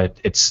Facebook.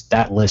 But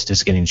that list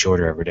is getting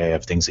shorter every day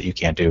of things that you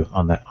can't do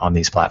on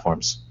these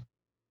platforms.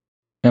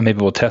 And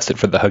maybe we'll test it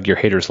for the Hug Your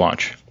Haters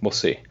launch. We'll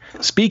see.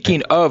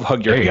 Speaking of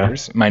Hug Your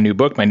Haters, my new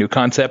book, my new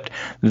concept,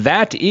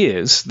 that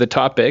is the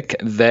topic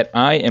that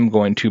I am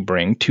going to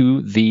bring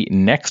to the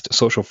next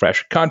Social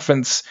Fresh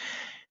conference,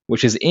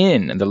 which is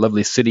in the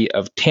lovely city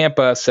of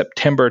Tampa,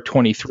 September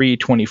 23,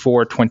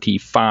 24,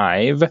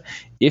 25.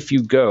 If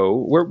you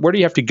go, where do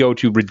you have to go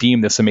to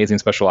redeem this amazing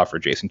special offer,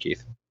 Jason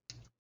Keith?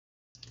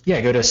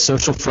 Yeah, go to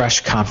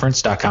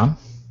socialfreshconference.com.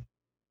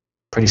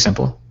 Pretty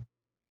simple.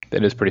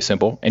 That is pretty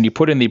simple. And you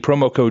put in the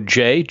promo code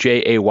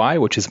J-A-Y,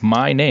 which is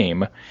my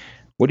name.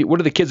 What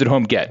do the kids at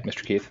home get,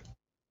 Mr. Keith?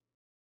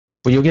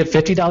 Well, you'll get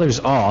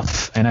 $50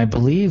 off, and I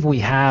believe we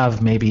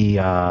have maybe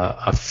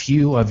a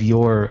few of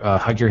your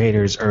Hug Your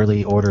Haters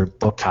early order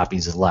book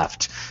copies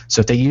left. So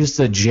if they use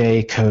the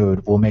J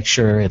code, we'll make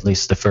sure at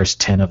least the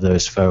first 10 of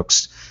those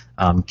folks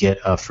get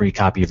a free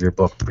copy of your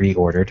book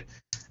pre-ordered,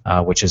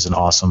 which is an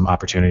awesome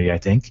opportunity, I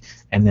think.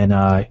 And then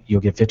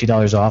you'll get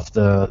 $50 off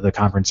the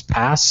conference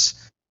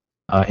pass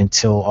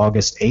until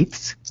August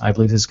 8th. I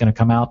believe this is going to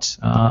come out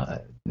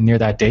near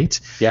that date.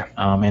 Yeah.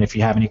 And if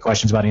you have any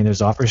questions about any of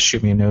those offers,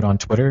 shoot me a note on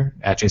Twitter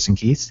at Jason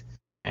Keith,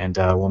 and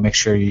we'll make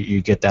sure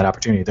you get that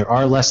opportunity. There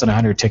are less than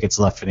 100 tickets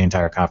left for the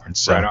entire conference.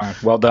 So, right on.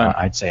 Well done.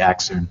 I'd say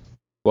act soon.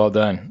 Well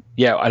done.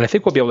 Yeah, and I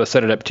think we'll be able to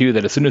set it up, too,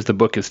 that as soon as the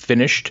book is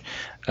finished,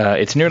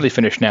 it's nearly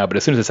finished now, but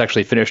as soon as it's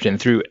actually finished and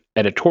through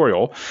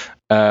editorial,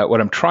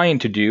 what I'm trying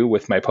to do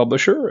with my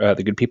publisher,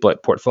 the good people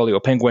at Portfolio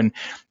Penguin,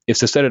 is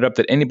to set it up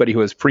that anybody who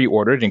has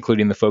pre-ordered,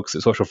 including the folks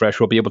at Social Fresh,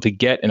 will be able to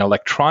get an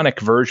electronic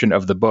version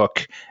of the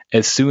book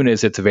as soon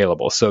as it's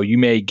available. So you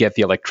may get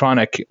the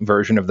electronic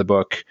version of the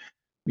book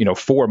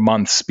 4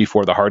 months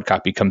before the hard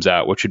copy comes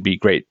out, which would be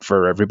great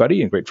for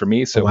everybody and great for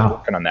me. So wow. We're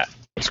working on that.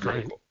 That's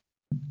great.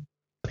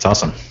 That's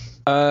awesome.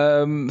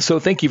 So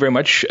thank you very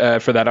much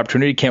for that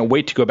opportunity. Can't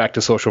wait to go back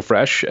to Social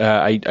Fresh.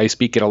 I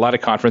speak at a lot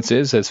of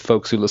conferences, as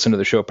folks who listen to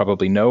the show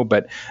probably know,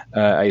 but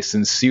I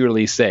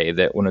sincerely say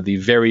that one of the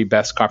very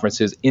best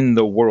conferences in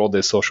the world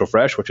is Social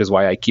Fresh, which is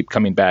why I keep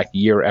coming back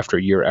year after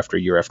year after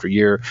year after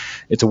year.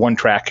 It's a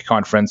one-track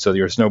conference, so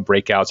there's no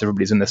breakouts.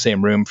 Everybody's in the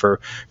same room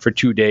for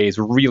 2 days,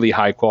 really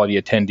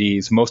high-quality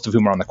attendees, most of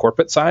whom are on the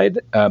corporate side.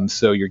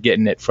 So you're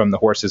getting it from the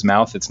horse's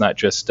mouth. It's not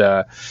just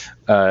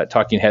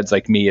talking heads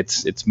like me.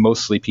 It's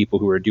mostly people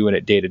who are doing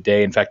it day to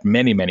day. In fact,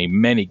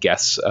 many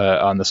guests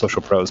on the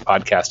Social Pros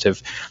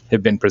podcast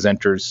have been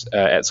presenters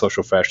at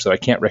Social Fresh, so I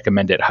can't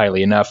recommend it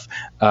highly enough.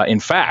 In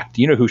fact,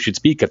 you know who should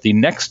speak at the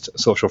next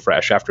Social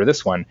Fresh after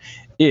this one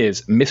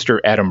is Mr.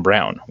 Adam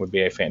Brown. Would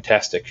be a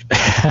fantastic.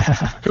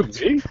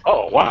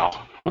 Oh, wow.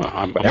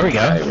 There we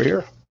go. We're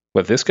here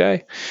with this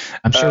guy.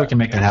 I'm sure we can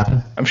make that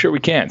happen. I'm sure we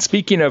can.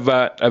 Speaking of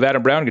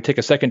Adam Brown, I'm going to take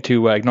a second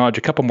to acknowledge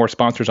a couple more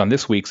sponsors on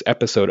this week's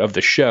episode of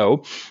the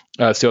show.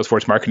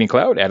 Salesforce Marketing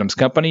Cloud, Adam's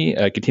company,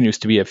 continues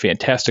to be a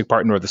fantastic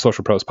partner of the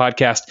Social Pros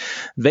podcast.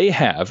 They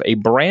have a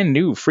brand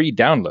new free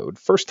download.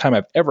 First time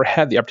I've ever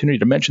had the opportunity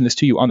to mention this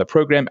to you on the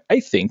program.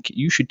 I think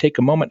you should take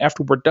a moment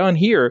after we're done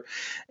here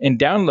and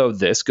download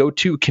this. Go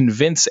to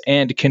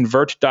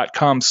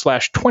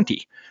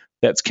convinceandconvert.com/20.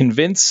 That's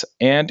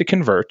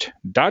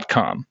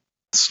convinceandconvert.com/20.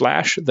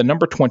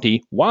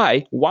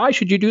 Why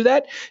should you do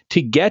that?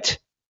 To get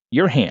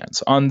your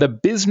hands on the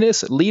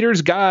Business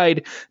Leader's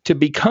Guide to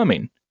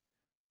Becoming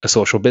a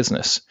Social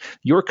Business.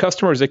 Your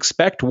customers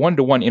expect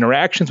one-to-one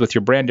interactions with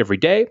your brand every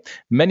day.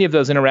 Many of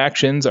those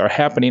interactions are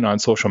happening on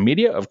social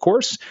media, of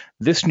course.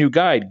 This new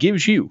guide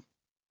gives you,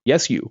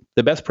 yes, you,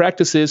 the best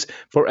practices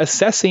for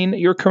assessing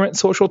your current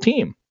social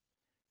team,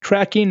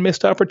 tracking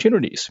missed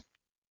opportunities,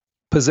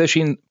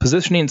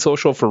 positioning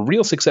social for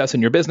real success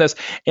in your business,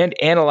 and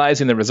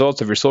analyzing the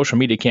results of your social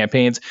media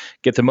campaigns.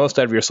 Get the most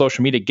out of your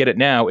social media. Get it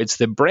now. It's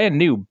the brand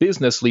new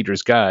Business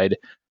Leader's Guide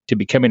to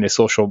Becoming a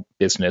Social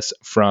Business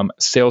from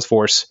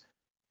Salesforce.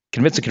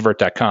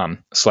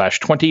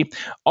 convinceandconvert.com/20.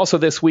 Also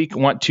this week, I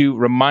want to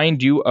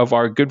remind you of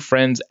our good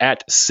friends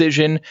at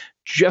Cision.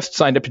 Just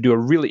signed up to do a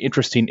really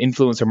interesting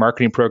influencer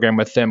marketing program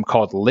with them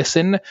called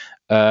Listen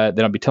that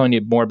I'll be telling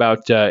you more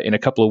about in a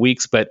couple of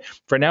weeks. But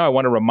for now, I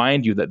want to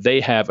remind you that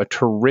they have a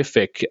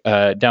terrific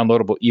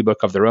downloadable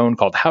ebook of their own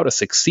called How to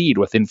Succeed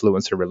with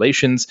Influencer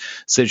Relations.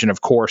 Cision,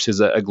 of course,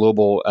 is a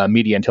global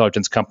media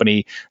intelligence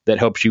company that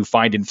helps you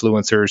find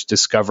influencers,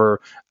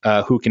 discover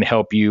who can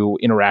help you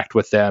interact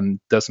with them,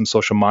 does some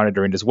social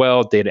monitoring as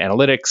well, data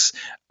analytics.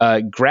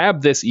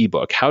 Grab this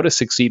ebook, How to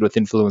Succeed with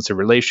Influencer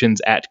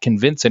Relations, at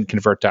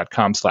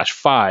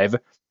convinceandconvert.com/5.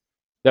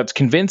 That's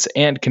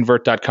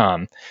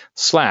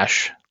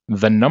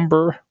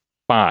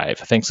convinceandconvert.com/5.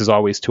 Thanks as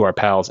always to our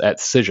pals at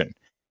Cision.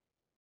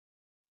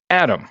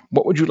 Adam,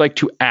 what would you like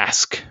to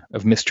ask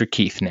of Mr.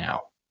 Keith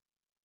now?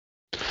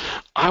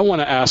 I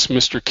want to ask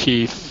Mr.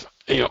 Keith,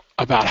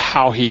 about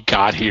how he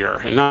got here,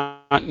 and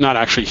not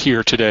actually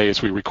here today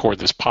as we record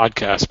this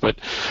podcast, but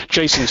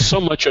Jason,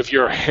 so much of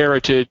your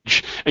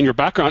heritage and your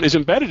background is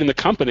embedded in the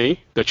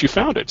company that you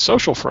founded,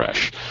 Social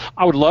Fresh.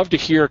 I would love to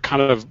hear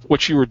kind of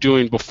what you were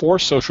doing before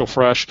Social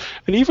Fresh,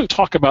 and even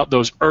talk about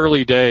those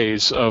early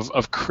days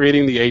of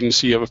creating the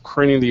agency, of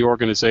creating the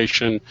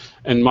organization,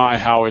 and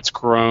how it's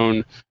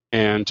grown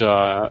and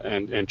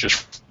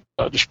just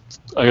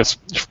I guess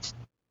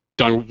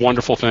done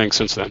wonderful things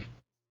since then.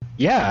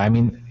 Yeah,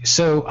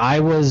 so I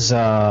was,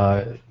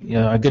 a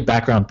good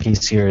background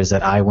piece here is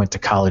that I went to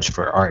college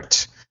for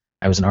art.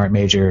 I was an art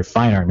major,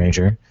 fine art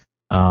major,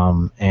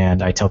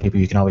 and I tell people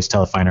you can always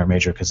tell a fine art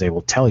major because they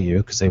will tell you,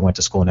 because they went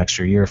to school an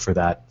extra year for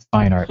that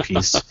fine art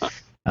piece.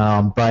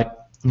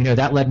 But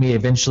that led me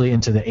eventually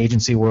into the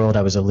agency world.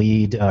 I was a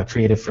lead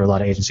creative for a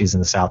lot of agencies in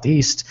the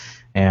Southeast,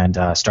 and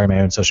started my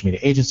own social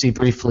media agency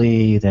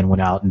briefly, then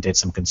went out and did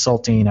some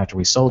consulting after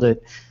we sold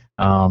it.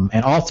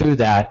 And all through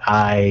that,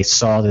 I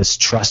saw this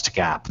trust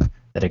gap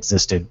that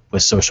existed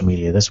with social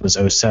media. This was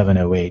 07,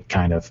 08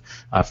 kind of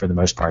for the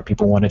most part.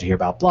 People wanted to hear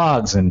about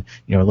blogs and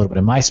a little bit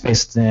of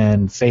MySpace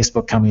then,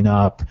 Facebook coming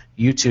up,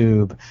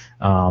 YouTube,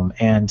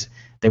 and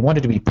they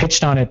wanted to be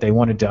pitched on it. They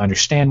wanted to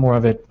understand more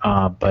of it,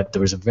 but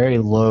there was a very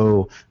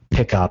low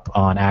pickup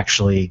on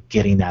actually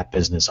getting that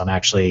business, on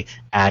actually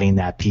adding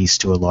that piece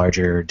to a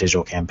larger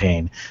digital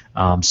campaign.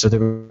 So there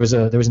was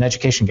an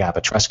education gap,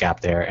 a trust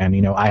gap there,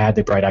 and I had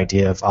the bright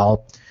idea of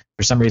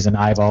for some reason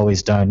I've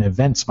always done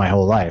events my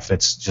whole life.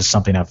 It's just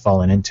something I've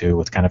fallen into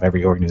with kind of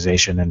every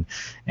organization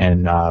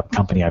and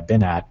company I've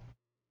been at.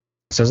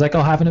 So I was like,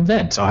 I'll have an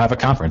event. I'll have a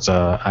conference.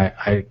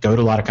 I go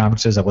to a lot of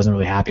conferences. I wasn't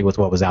really happy with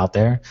what was out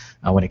there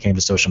when it came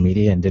to social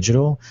media and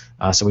digital.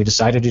 So we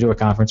decided to do a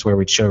conference where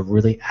we'd show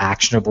really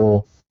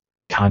actionable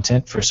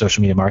content for social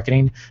media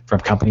marketing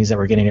from companies that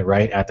were getting it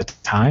right at the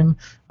time.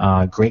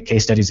 Great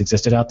case studies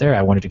existed out there.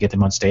 I wanted to get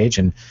them on stage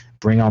and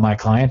bring all my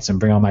clients and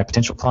bring all my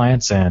potential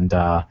clients, and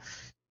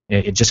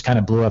it just kind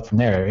of blew up from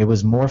there. It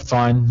was more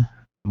fun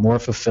more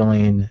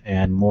fulfilling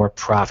and more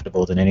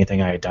profitable than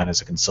anything I had done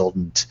as a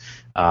consultant.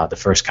 The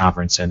first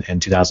conference in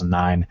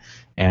 2009,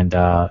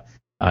 and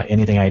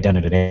anything I had done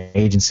at an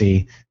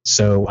agency.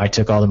 So I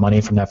took all the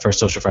money from that first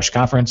Social Fresh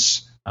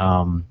conference.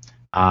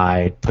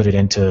 I put it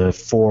into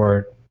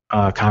 4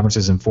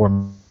 conferences in 4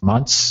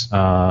 months,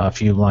 a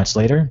few months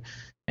later,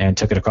 and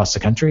took it across the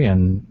country,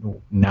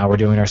 and now we're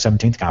doing our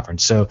 17th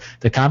conference. So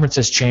the conference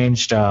has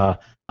changed a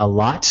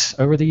lot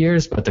over the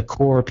years, but the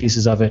core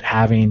pieces of it,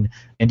 having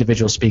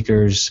individual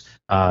speakers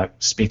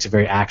speak to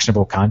very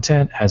actionable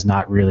content, has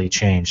not really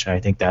changed. And I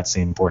think that's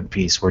the important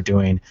piece. We're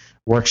doing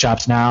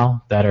workshops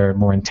now that are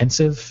more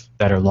intensive,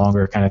 that are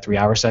longer, kind of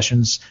 3-hour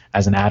sessions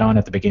as an add-on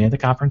at the beginning of the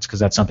conference, because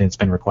that's something that's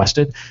been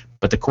requested.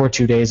 But the core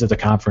 2 days of the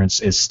conference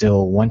is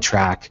still one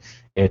track.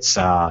 It's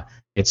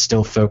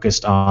still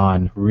focused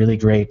on really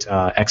great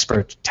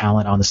expert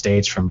talent on the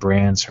stage from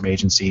brands, from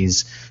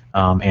agencies,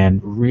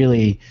 and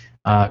really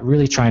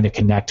trying to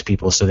connect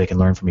people so they can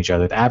learn from each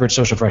other. The average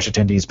Social Fresh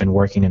attendee has been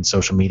working in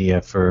social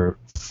media for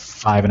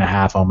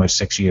 5.5, almost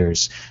 6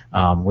 years,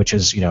 which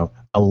is,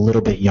 a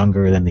little bit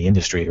younger than the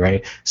industry,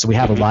 right? So we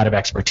have a lot of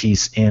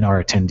expertise in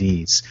our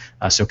attendees.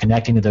 So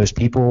connecting to those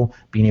people,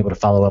 being able to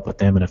follow up with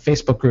them in a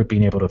Facebook group,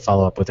 being able to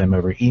follow up with them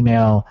over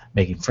email,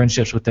 making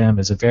friendships with them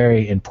is a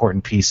very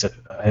important piece that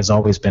has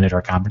always been at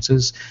our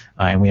conferences,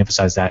 and we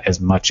emphasize that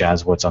as much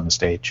as what's on the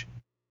stage.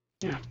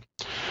 Yeah.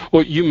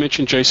 Well, you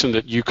mentioned, Jason,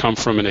 that you come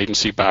from an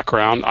agency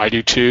background. I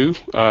do too.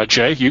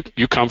 Jay,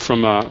 you come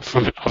from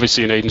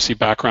obviously an agency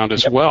background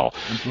as well.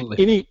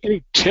 Absolutely.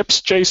 Any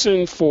tips,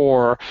 Jason,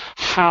 for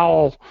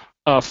how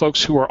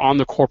folks who are on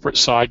the corporate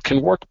side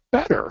can work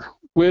better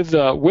with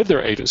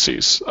their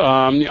agencies?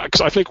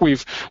 Because I think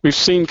we've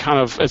seen, kind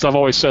of, as I've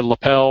always said,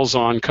 lapels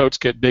on coats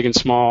get big and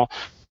small.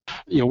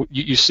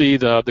 You see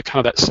the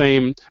kind of that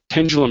same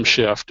pendulum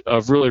shift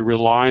of really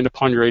relying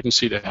upon your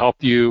agency to help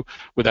you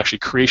with actually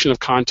creation of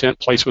content,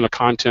 placement of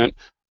content,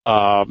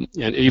 and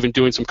even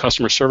doing some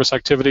customer service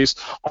activities,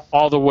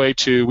 all the way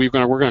to we're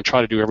going to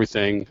try to do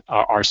everything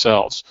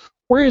ourselves.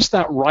 Where is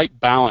that right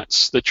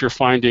balance that you're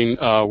finding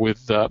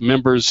with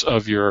members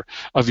of your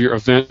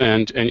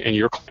event and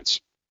your clients?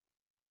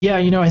 Yeah,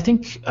 I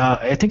think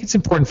it's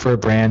important for a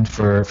brand,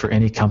 for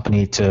any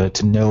company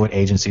to know what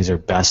agencies are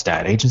best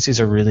at. Agencies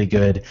are really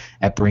good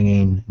at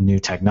bringing new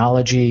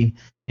technology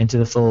into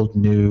the fold,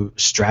 new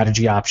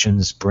strategy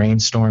options,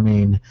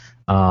 brainstorming,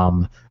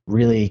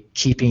 really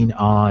keeping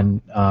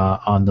on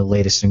the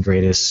latest and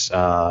greatest,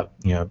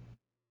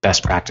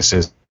 best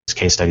practices,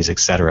 case studies,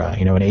 etc.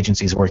 An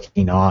agency is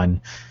working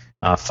on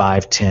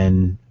 5,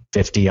 10,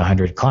 50,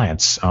 100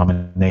 clients,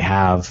 and they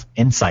have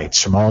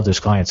insights from all of those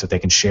clients that they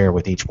can share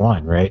with each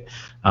one, right?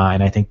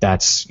 And I think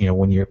that's,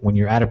 when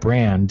you're at a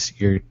brand,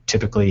 you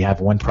typically have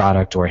one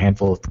product or a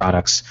handful of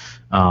products,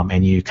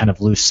 and you kind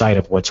of lose sight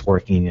of what's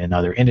working in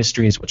other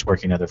industries, what's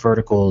working in other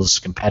verticals,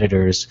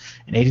 competitors,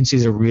 and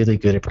agencies are really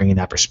good at bringing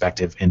that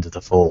perspective into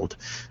the fold.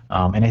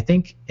 And I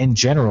think in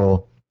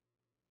general,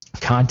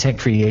 content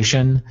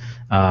creation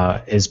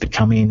is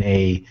becoming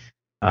a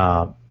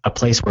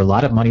place where a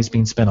lot of money is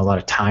being spent, a lot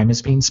of time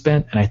is being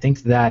spent, and I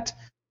think that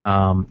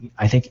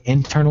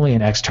internally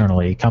and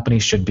externally,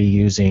 companies should be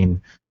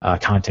using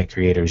content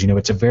creators.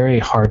 It's a very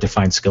hard to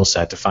find skill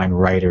set, to find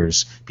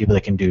writers, people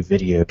that can do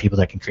video, people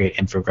that can create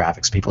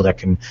infographics, people that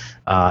can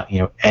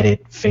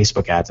edit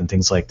Facebook ads and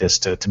things like this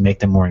to make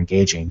them more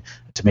engaging,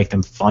 to make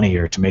them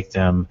funnier, to make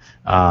them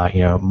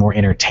more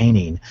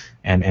entertaining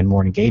and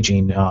more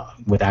engaging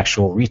with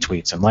actual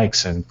retweets and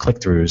likes and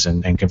click-throughs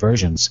and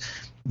conversions.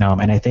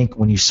 And I think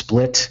when you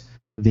split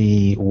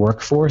the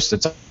workforce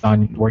that's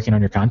working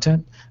on your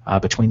content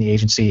between the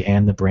agency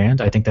and the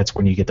brand, I think that's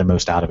when you get the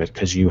most out of it,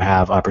 because you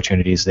have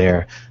opportunities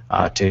there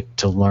to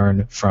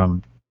learn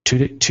from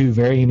two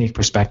very unique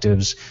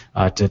perspectives,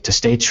 to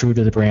stay true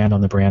to the brand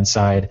on the brand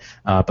side,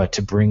 but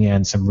to bring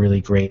in some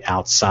really great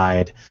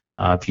outside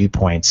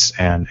viewpoints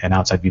and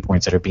outside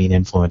viewpoints that are being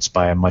influenced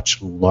by a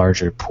much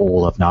larger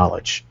pool of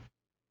knowledge.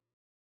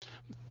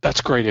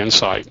 That's great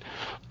insight.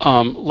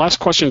 Last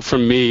question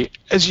from me.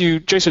 As you,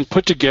 Jason,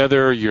 put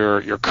together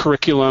your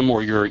curriculum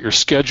or your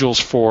schedules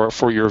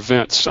for your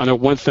events, I know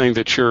one thing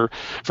that you're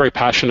very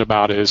passionate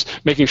about is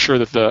making sure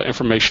that the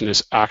information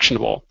is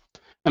actionable.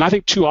 And I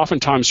think too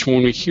oftentimes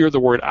when we hear the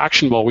word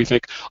actionable, we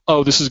think,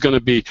 oh, this is going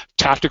to be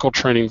tactical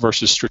training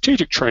versus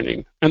strategic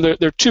training. And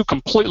they're two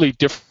completely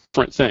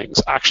different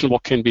things. Actionable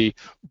can be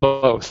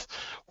both.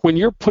 When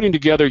you're putting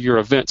together your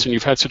events and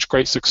you've had such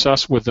great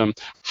success with them,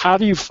 how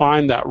do you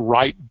find that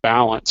right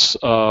balance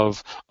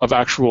of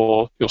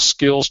actual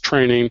skills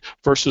training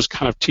versus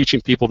kind of teaching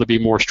people to be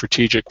more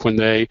strategic when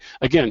they,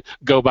 again,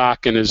 go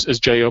back and as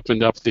Jay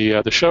opened up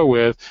the show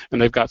with,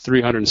 and they've got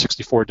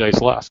 364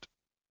 days left?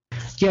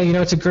 Yeah,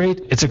 it's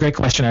a great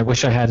question. I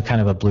wish I had kind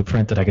of a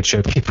blueprint that I could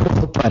show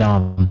people, but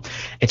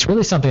it's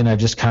really something I've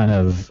just kind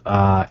of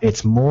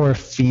it's more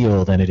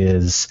feel than it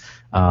is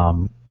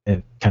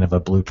kind of a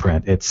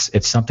blueprint.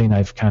 It's something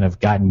I've kind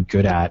of gotten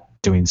good at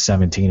doing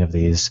 17 of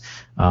these.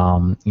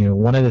 One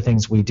of the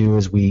things we do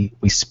is we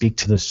speak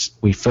to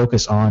we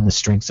focus on the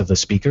strengths of the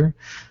speaker.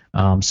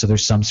 So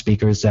there's some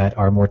speakers that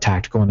are more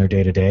tactical in their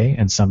day-to-day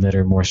and some that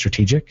are more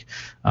strategic.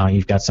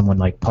 You've got someone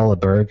like Paula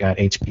Berg at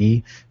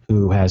HP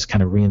who has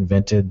kind of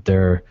reinvented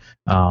their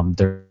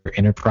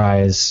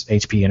enterprise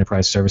HP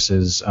enterprise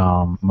services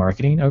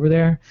marketing over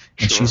there,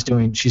 and she's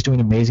doing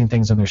amazing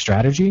things on their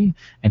strategy,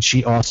 and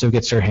she also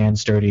gets her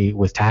hands dirty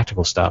with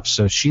tactical stuff.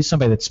 So she's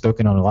somebody that's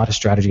spoken on a lot of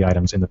strategy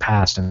items in the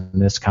past. And in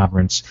this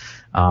conference,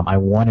 I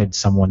wanted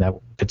someone that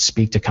could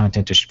speak to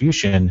content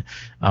distribution,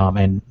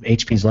 and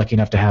HP's lucky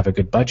enough to have a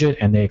good budget,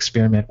 and they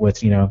experiment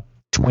with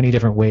 20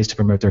 different ways to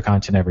promote their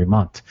content every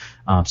month.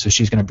 So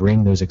she's going to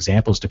bring those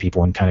examples to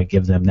people and kind of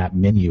give them that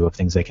menu of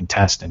things they can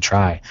test and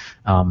try.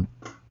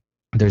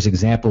 There's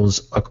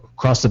examples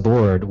across the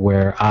board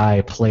where I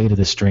play to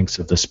the strengths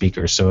of the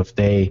speaker. So if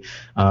they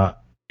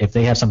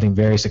have something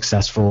very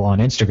successful on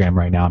Instagram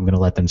right now, I'm going to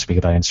let them speak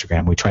about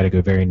Instagram. We try to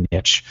go very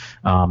niche.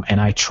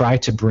 And I try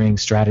to bring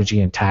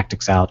strategy and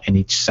tactics out in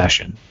each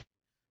session.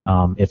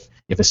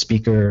 If a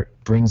speaker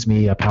brings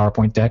me a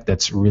PowerPoint deck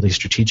that's really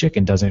strategic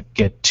and doesn't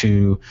get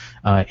too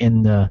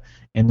in the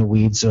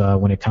weeds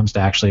when it comes to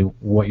actually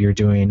what you're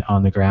doing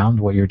on the ground,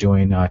 what you're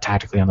doing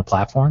tactically on the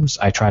platforms,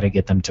 I try to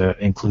get them to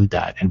include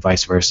that, and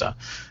vice versa.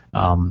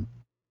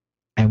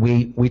 And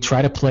we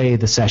try to play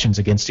the sessions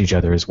against each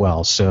other as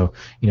well. So,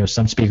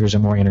 some speakers are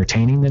more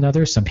entertaining than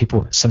others.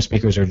 Some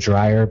speakers are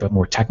drier but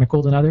more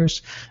technical than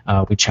others.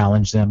 We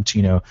challenge them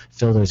to,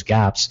 fill those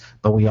gaps,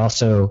 but we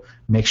also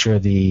make sure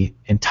the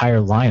entire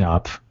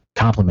lineup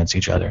complements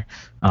each other.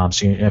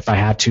 So if I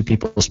have two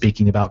people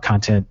speaking about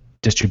content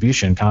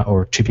distribution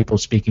or two people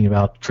speaking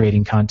about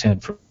creating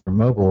content for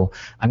mobile,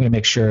 I'm going to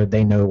make sure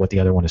they know what the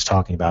other one is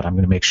talking about. I'm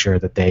going to make sure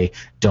that they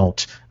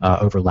don't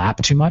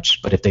overlap too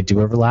much, but if they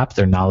do overlap,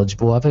 they're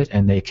knowledgeable of it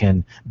and they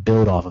can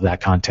build off of that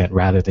content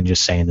rather than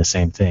just saying the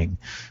same thing.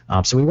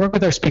 So we work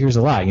with our speakers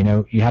a lot.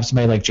 You have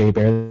somebody like Jay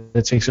Baer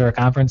that speaks at our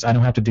conference. I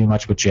don't have to do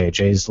much with Jay.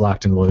 Jay's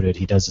locked and loaded.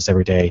 He does this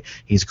every day.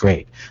 He's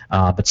great.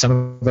 But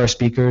some of our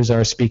speakers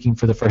are speaking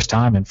for the first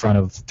time in front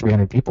of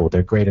 300 people.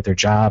 They're great at their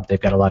job.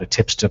 They've got a lot of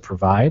tips to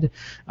provide,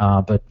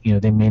 but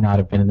they may not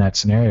have been in that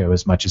scenario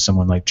as much as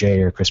someone like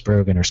Jay or Chris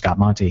Brogan or Scott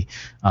Monty.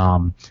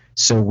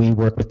 So we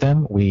work with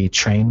them. We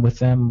train with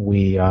them.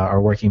 We are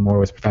working more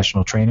with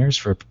professional trainers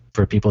for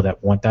people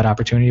that want that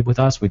opportunity with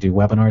us. We do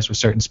webinars with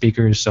certain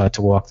speakers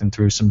to walk them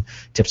through some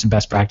tips and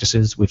best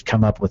practices. We've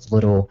come up with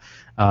little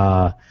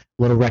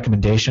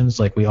recommendations.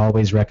 Like we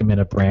always recommend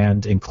a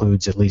brand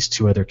includes at least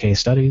 2 other case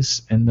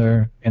studies in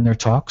their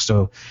talk.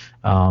 So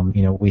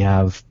we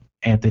have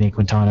Anthony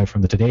Quintana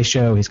from the Today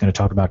Show. He's going to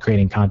talk about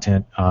creating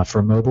content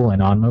for mobile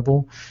and on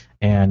mobile.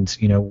 And,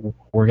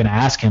 we're going to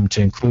ask him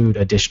to include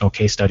additional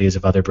case studies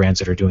of other brands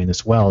that are doing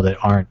this well that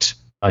aren't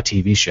a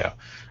TV show,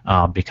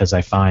 because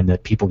I find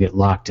that people get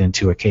locked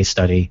into a case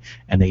study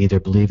and they either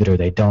believe it or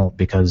they don't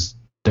because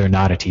they're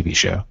not a TV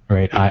show,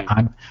 right?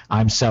 Mm-hmm.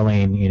 I'm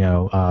selling,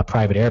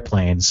 private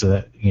airplanes, so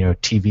that,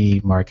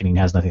 TV marketing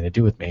has nothing to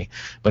do with me.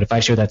 But if I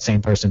show that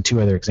same person 2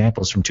 other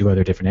examples from 2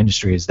 other different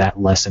industries, that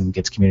lesson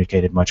gets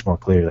communicated much more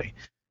clearly.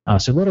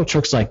 So little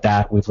tricks like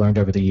that we've learned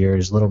over the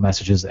years, little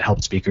messages that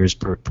help speakers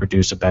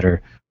produce a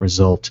better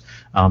result.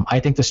 I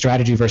think the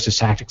strategy versus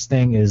tactics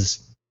thing is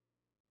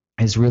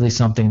really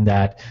something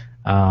that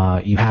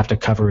you have to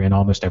cover in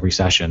almost every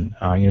session.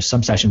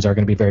 Some sessions are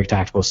going to be very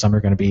tactical, some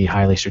are going to be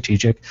highly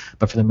strategic,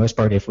 but for the most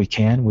part, if we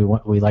can,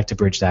 we like to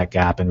bridge that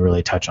gap and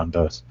really touch on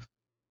both.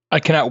 I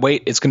cannot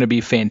wait. It's going to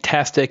be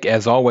fantastic,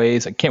 as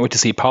always. I can't wait to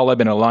see Paula.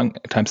 Been a long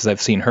time since I've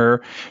seen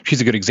her.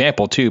 She's a good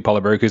example, too. Paula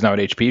Berg, who's now at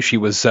HP. She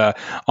was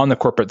on the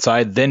corporate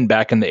side, then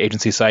back in the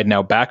agency side,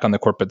 now back on the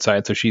corporate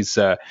side. So she's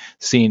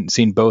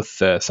seen both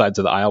sides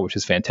of the aisle, which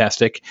is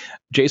fantastic.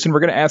 Jason, we're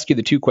going to ask you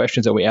the 2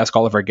 questions that we ask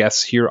all of our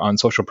guests here on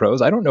Social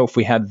Pros. I don't know if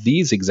we had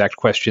these exact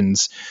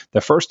questions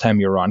the first time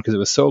you were on because it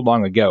was so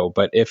long ago,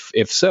 but if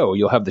so,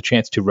 you'll have the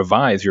chance to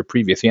revise your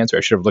previous answer.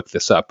 I should have looked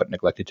this up, but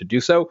neglected to do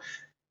so.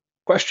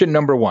 Question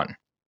number 1.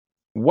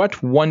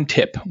 What one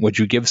tip would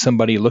you give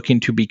somebody looking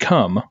to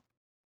become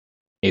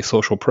a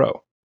social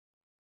pro?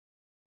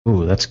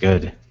 Ooh, that's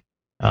good.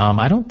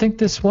 I don't think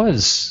this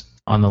was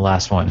on the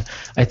last one.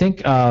 I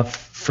think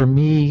for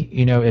me,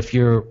 if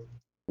you're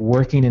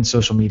working in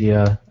social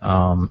media,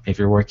 if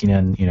you're working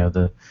in,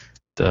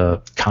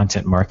 the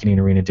content marketing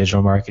arena,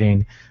 digital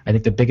marketing, I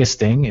think the biggest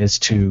thing is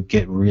to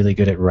get really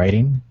good at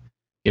writing,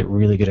 get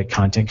really good at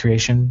content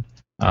creation,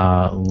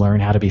 learn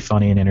how to be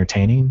funny and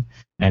entertaining.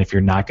 And if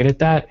you're not good at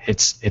that,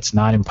 it's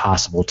not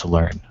impossible to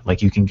learn.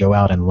 Like you can go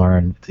out and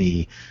learn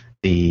the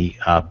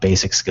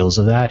basic skills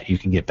of that. You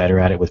can get better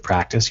at it with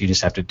practice. You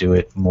just have to do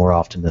it more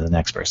often than the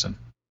next person.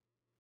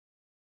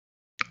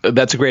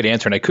 That's a great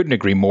answer, and I couldn't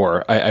agree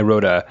more. I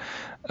wrote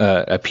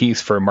a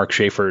piece for Mark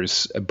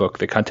Schaefer's book,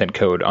 The Content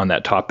Code, on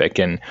that topic,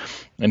 and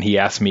he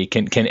asked me,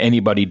 can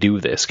anybody do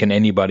this? Can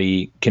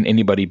anybody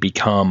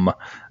become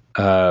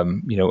a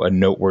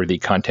noteworthy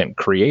content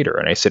creator?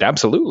 And I said,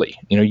 absolutely.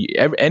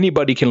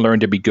 Anybody can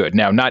learn to be good.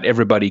 Now, not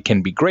everybody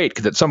can be great,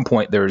 because at some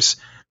point there's,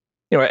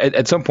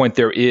 at some point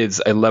there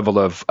is a level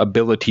of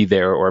ability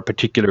there or a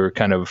particular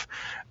kind of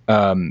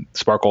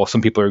sparkle.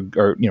 Some people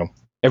are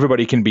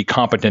everybody can be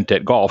competent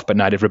at golf, but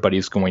not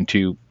everybody's going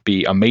to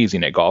be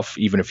amazing at golf,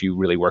 even if you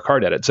really work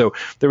hard at it. So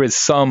there is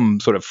some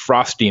sort of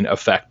frosting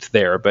effect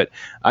there. But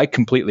I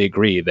completely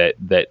agree that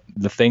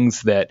the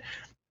things that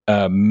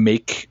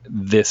make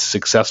this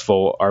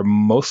successful are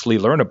mostly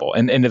learnable.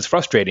 And it's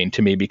frustrating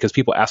to me because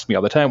people ask me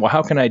all the time, well,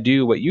 how can I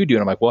do what you do?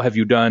 And I'm like, well, have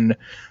you done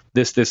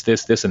this,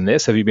 and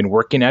this? Have you been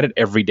working at it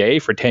every day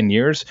for 10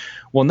 years?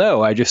 Well,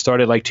 no, I just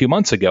started like 2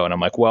 months ago. And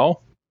I'm like,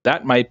 well,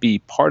 that might be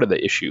part of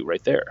the issue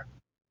right there.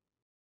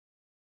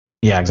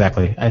 Yeah,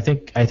 exactly. I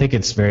think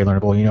it's very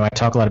learnable. I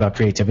talk a lot about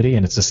creativity,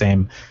 and it's the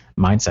same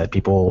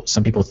mindset.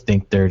 Some people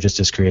think they're just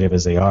as creative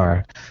as they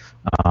are,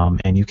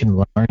 and you can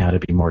learn how to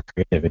be more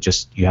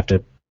creative. You have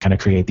to kind of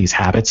create these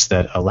habits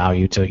that allow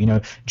you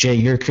to, Jay,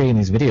 you're creating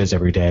these videos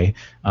every day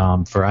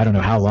for I don't know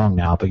how long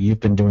now, but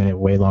you've been doing it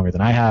way longer than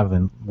I have,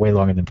 and way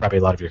longer than probably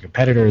a lot of your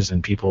competitors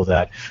and people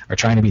that are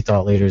trying to be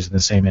thought leaders in the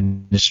same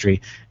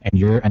industry. And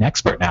you're an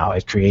expert now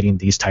at creating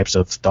these types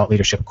of thought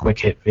leadership quick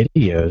hit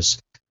videos.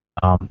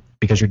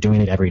 Because you're doing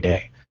it every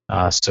day.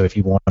 So if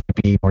you want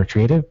to be more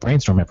creative,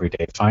 brainstorm every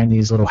day. Find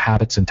these little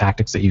habits and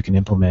tactics that you can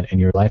implement in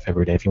your life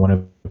every day. If you want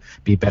to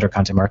be a better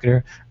content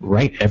marketer,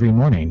 write every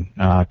morning.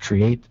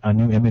 Create a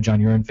new image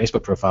on your own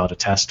Facebook profile to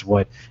test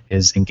what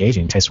is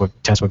engaging, test what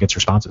gets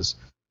responses.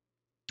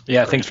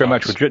 Yeah, thanks very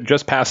much. We're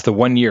just past the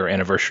 1-year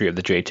anniversary of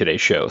the Jay Today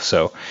show.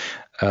 So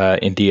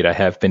indeed, I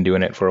have been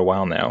doing it for a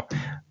while now.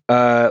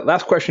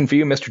 Last question for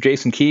you, Mr.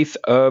 Jason Keith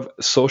of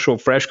Social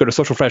Fresh. Go to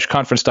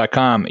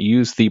socialfreshconference.com.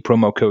 Use the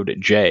promo code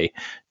J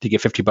to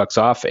get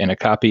 $50 off and a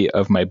copy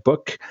of my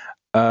book.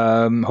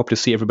 Hope to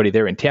see everybody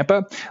there in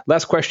Tampa.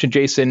 Last question,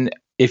 Jason.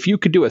 If you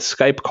could do a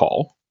Skype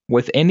call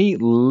with any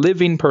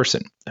living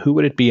person, who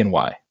would it be and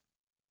why?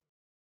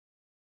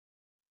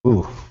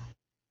 Ooh.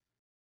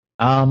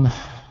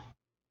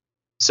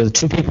 So the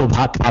two people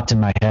popped in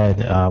my head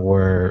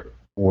were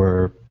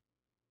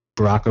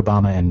Barack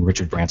Obama and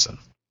Richard Branson.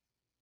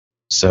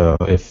 So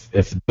if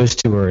those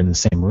two are in the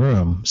same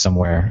room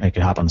somewhere, I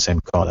could hop on the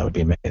same call. That would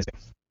be amazing.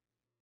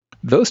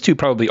 Those two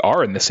probably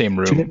are in the same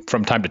room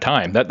from time to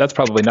time. That's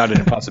probably not an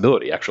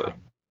impossibility, actually.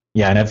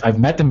 Yeah, and I've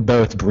met them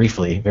both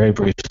very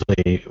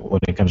briefly,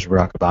 when it comes to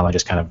Barack Obama,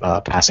 just kind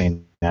of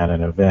passing at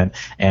an event,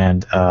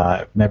 and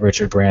met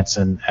Richard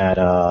Branson at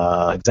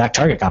Exact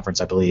Target conference,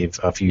 I believe,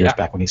 a few years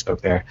back when he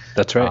spoke there.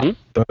 That's right.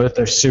 Both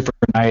are super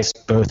nice,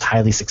 both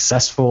highly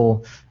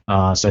successful.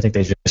 So I think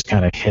they just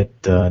kind of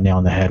hit the nail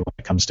on the head when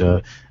it comes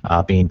to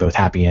being both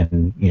happy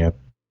in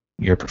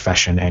your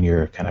profession and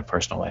your kind of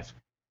personal life.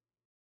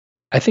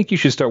 I think you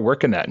should start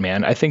working that,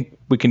 man. I think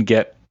we can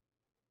get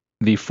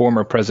the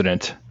former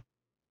president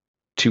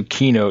to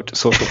keynote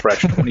Social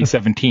Fresh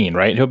 2017,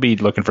 right? He'll be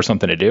looking for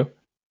something to do.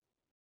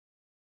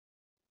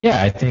 Yeah,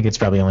 I think it's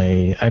probably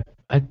only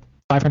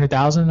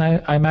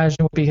 $500,000. I imagine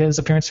would be his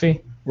appearance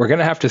fee. We're going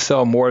to have to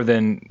sell more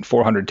than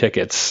 400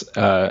 tickets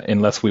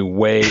unless we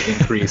way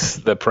increase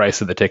the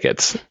price of the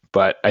tickets.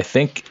 But I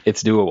think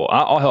it's doable.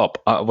 I'll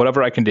help.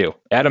 Whatever I can do.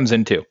 Adam's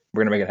in too.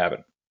 We're going to make it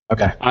happen.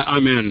 Okay.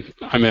 I'm in.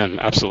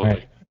 Absolutely.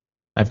 Right.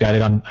 I've got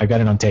it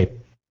on tape.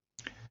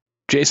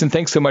 Jason,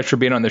 thanks so much for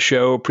being on the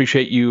show.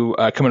 Appreciate you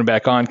coming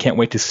back on. Can't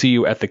wait to see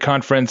you at the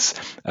conference.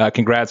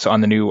 Congrats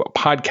on the new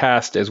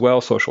podcast as well,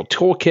 Social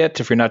Toolkit.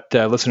 If you're not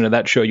listening to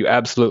that show, you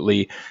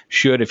absolutely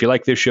should. If you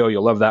like this show,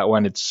 you'll love that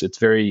one. It's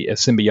very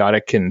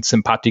symbiotic and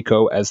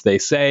simpatico, as they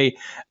say.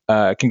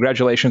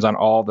 Congratulations on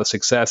all the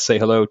success. Say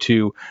hello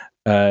to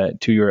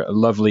your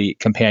lovely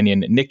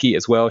companion, Nikki,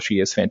 as well. She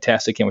is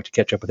fantastic. Can't wait to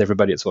catch up with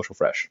everybody at Social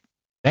Fresh.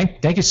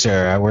 Thank you,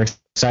 sir. We're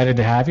excited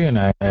to have you, and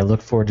I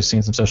look forward to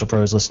seeing some Social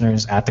Pros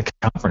listeners at the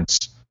conference.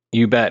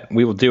 You bet.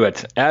 We will do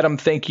it. Adam,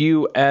 thank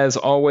you as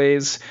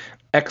always.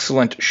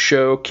 Excellent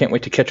show. Can't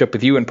wait to catch up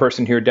with you in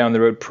person here down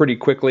the road pretty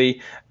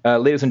quickly.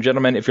 Ladies and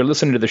gentlemen, if you're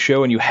listening to the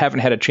show and you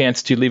haven't had a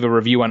chance to leave a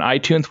review on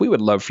iTunes, we would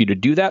love for you to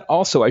do that.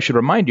 Also, I should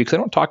remind you, because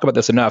I don't talk about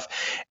this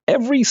enough,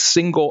 every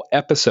single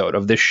episode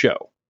of this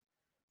show,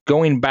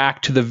 going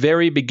back to the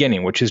very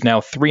beginning, which is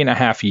now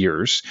 3.5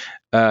 years,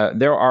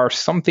 there are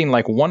something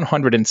like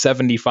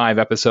 175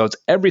 episodes.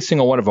 Every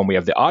single one of them, we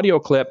have the audio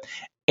clip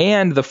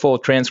and the full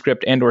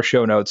transcript and or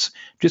show notes.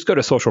 Just go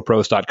to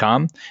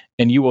socialpros.com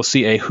and you will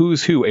see a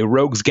who's who, a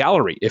rogues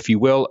gallery, if you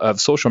will, of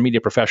social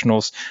media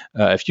professionals.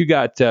 If you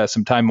got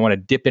some time and want to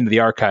dip into the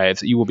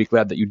archives, you will be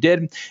glad that you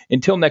did.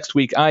 Until next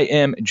week, I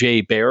am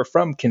Jay Baer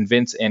from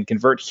Convince and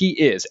Convert. He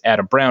is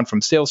Adam Brown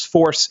from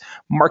Salesforce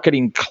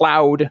Marketing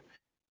Cloud.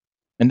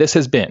 And this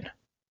has been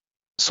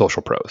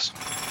Social Pros.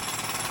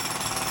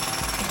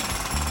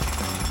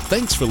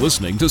 Thanks for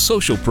listening to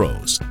Social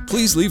Pros.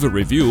 Please leave a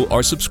review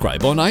or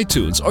subscribe on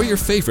iTunes or your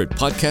favorite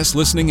podcast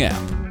listening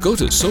app. Go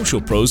to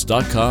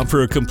socialpros.com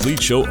for a complete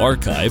show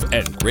archive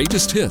and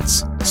greatest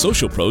hits.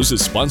 Social Pros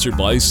is sponsored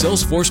by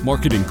Salesforce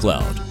Marketing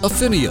Cloud,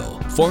 Affinio,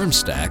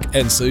 FormStack,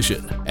 and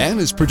Cision, and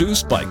is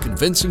produced by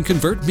Convince and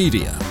Convert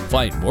Media.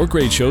 Find more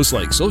great shows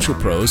like Social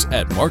Pros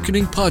at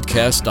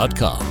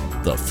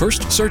marketingpodcast.com, the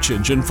first search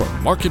engine for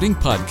marketing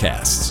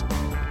podcasts.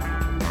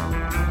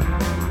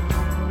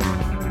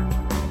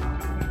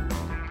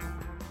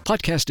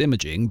 Podcast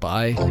imaging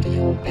by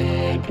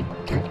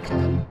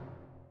AudioBag.com.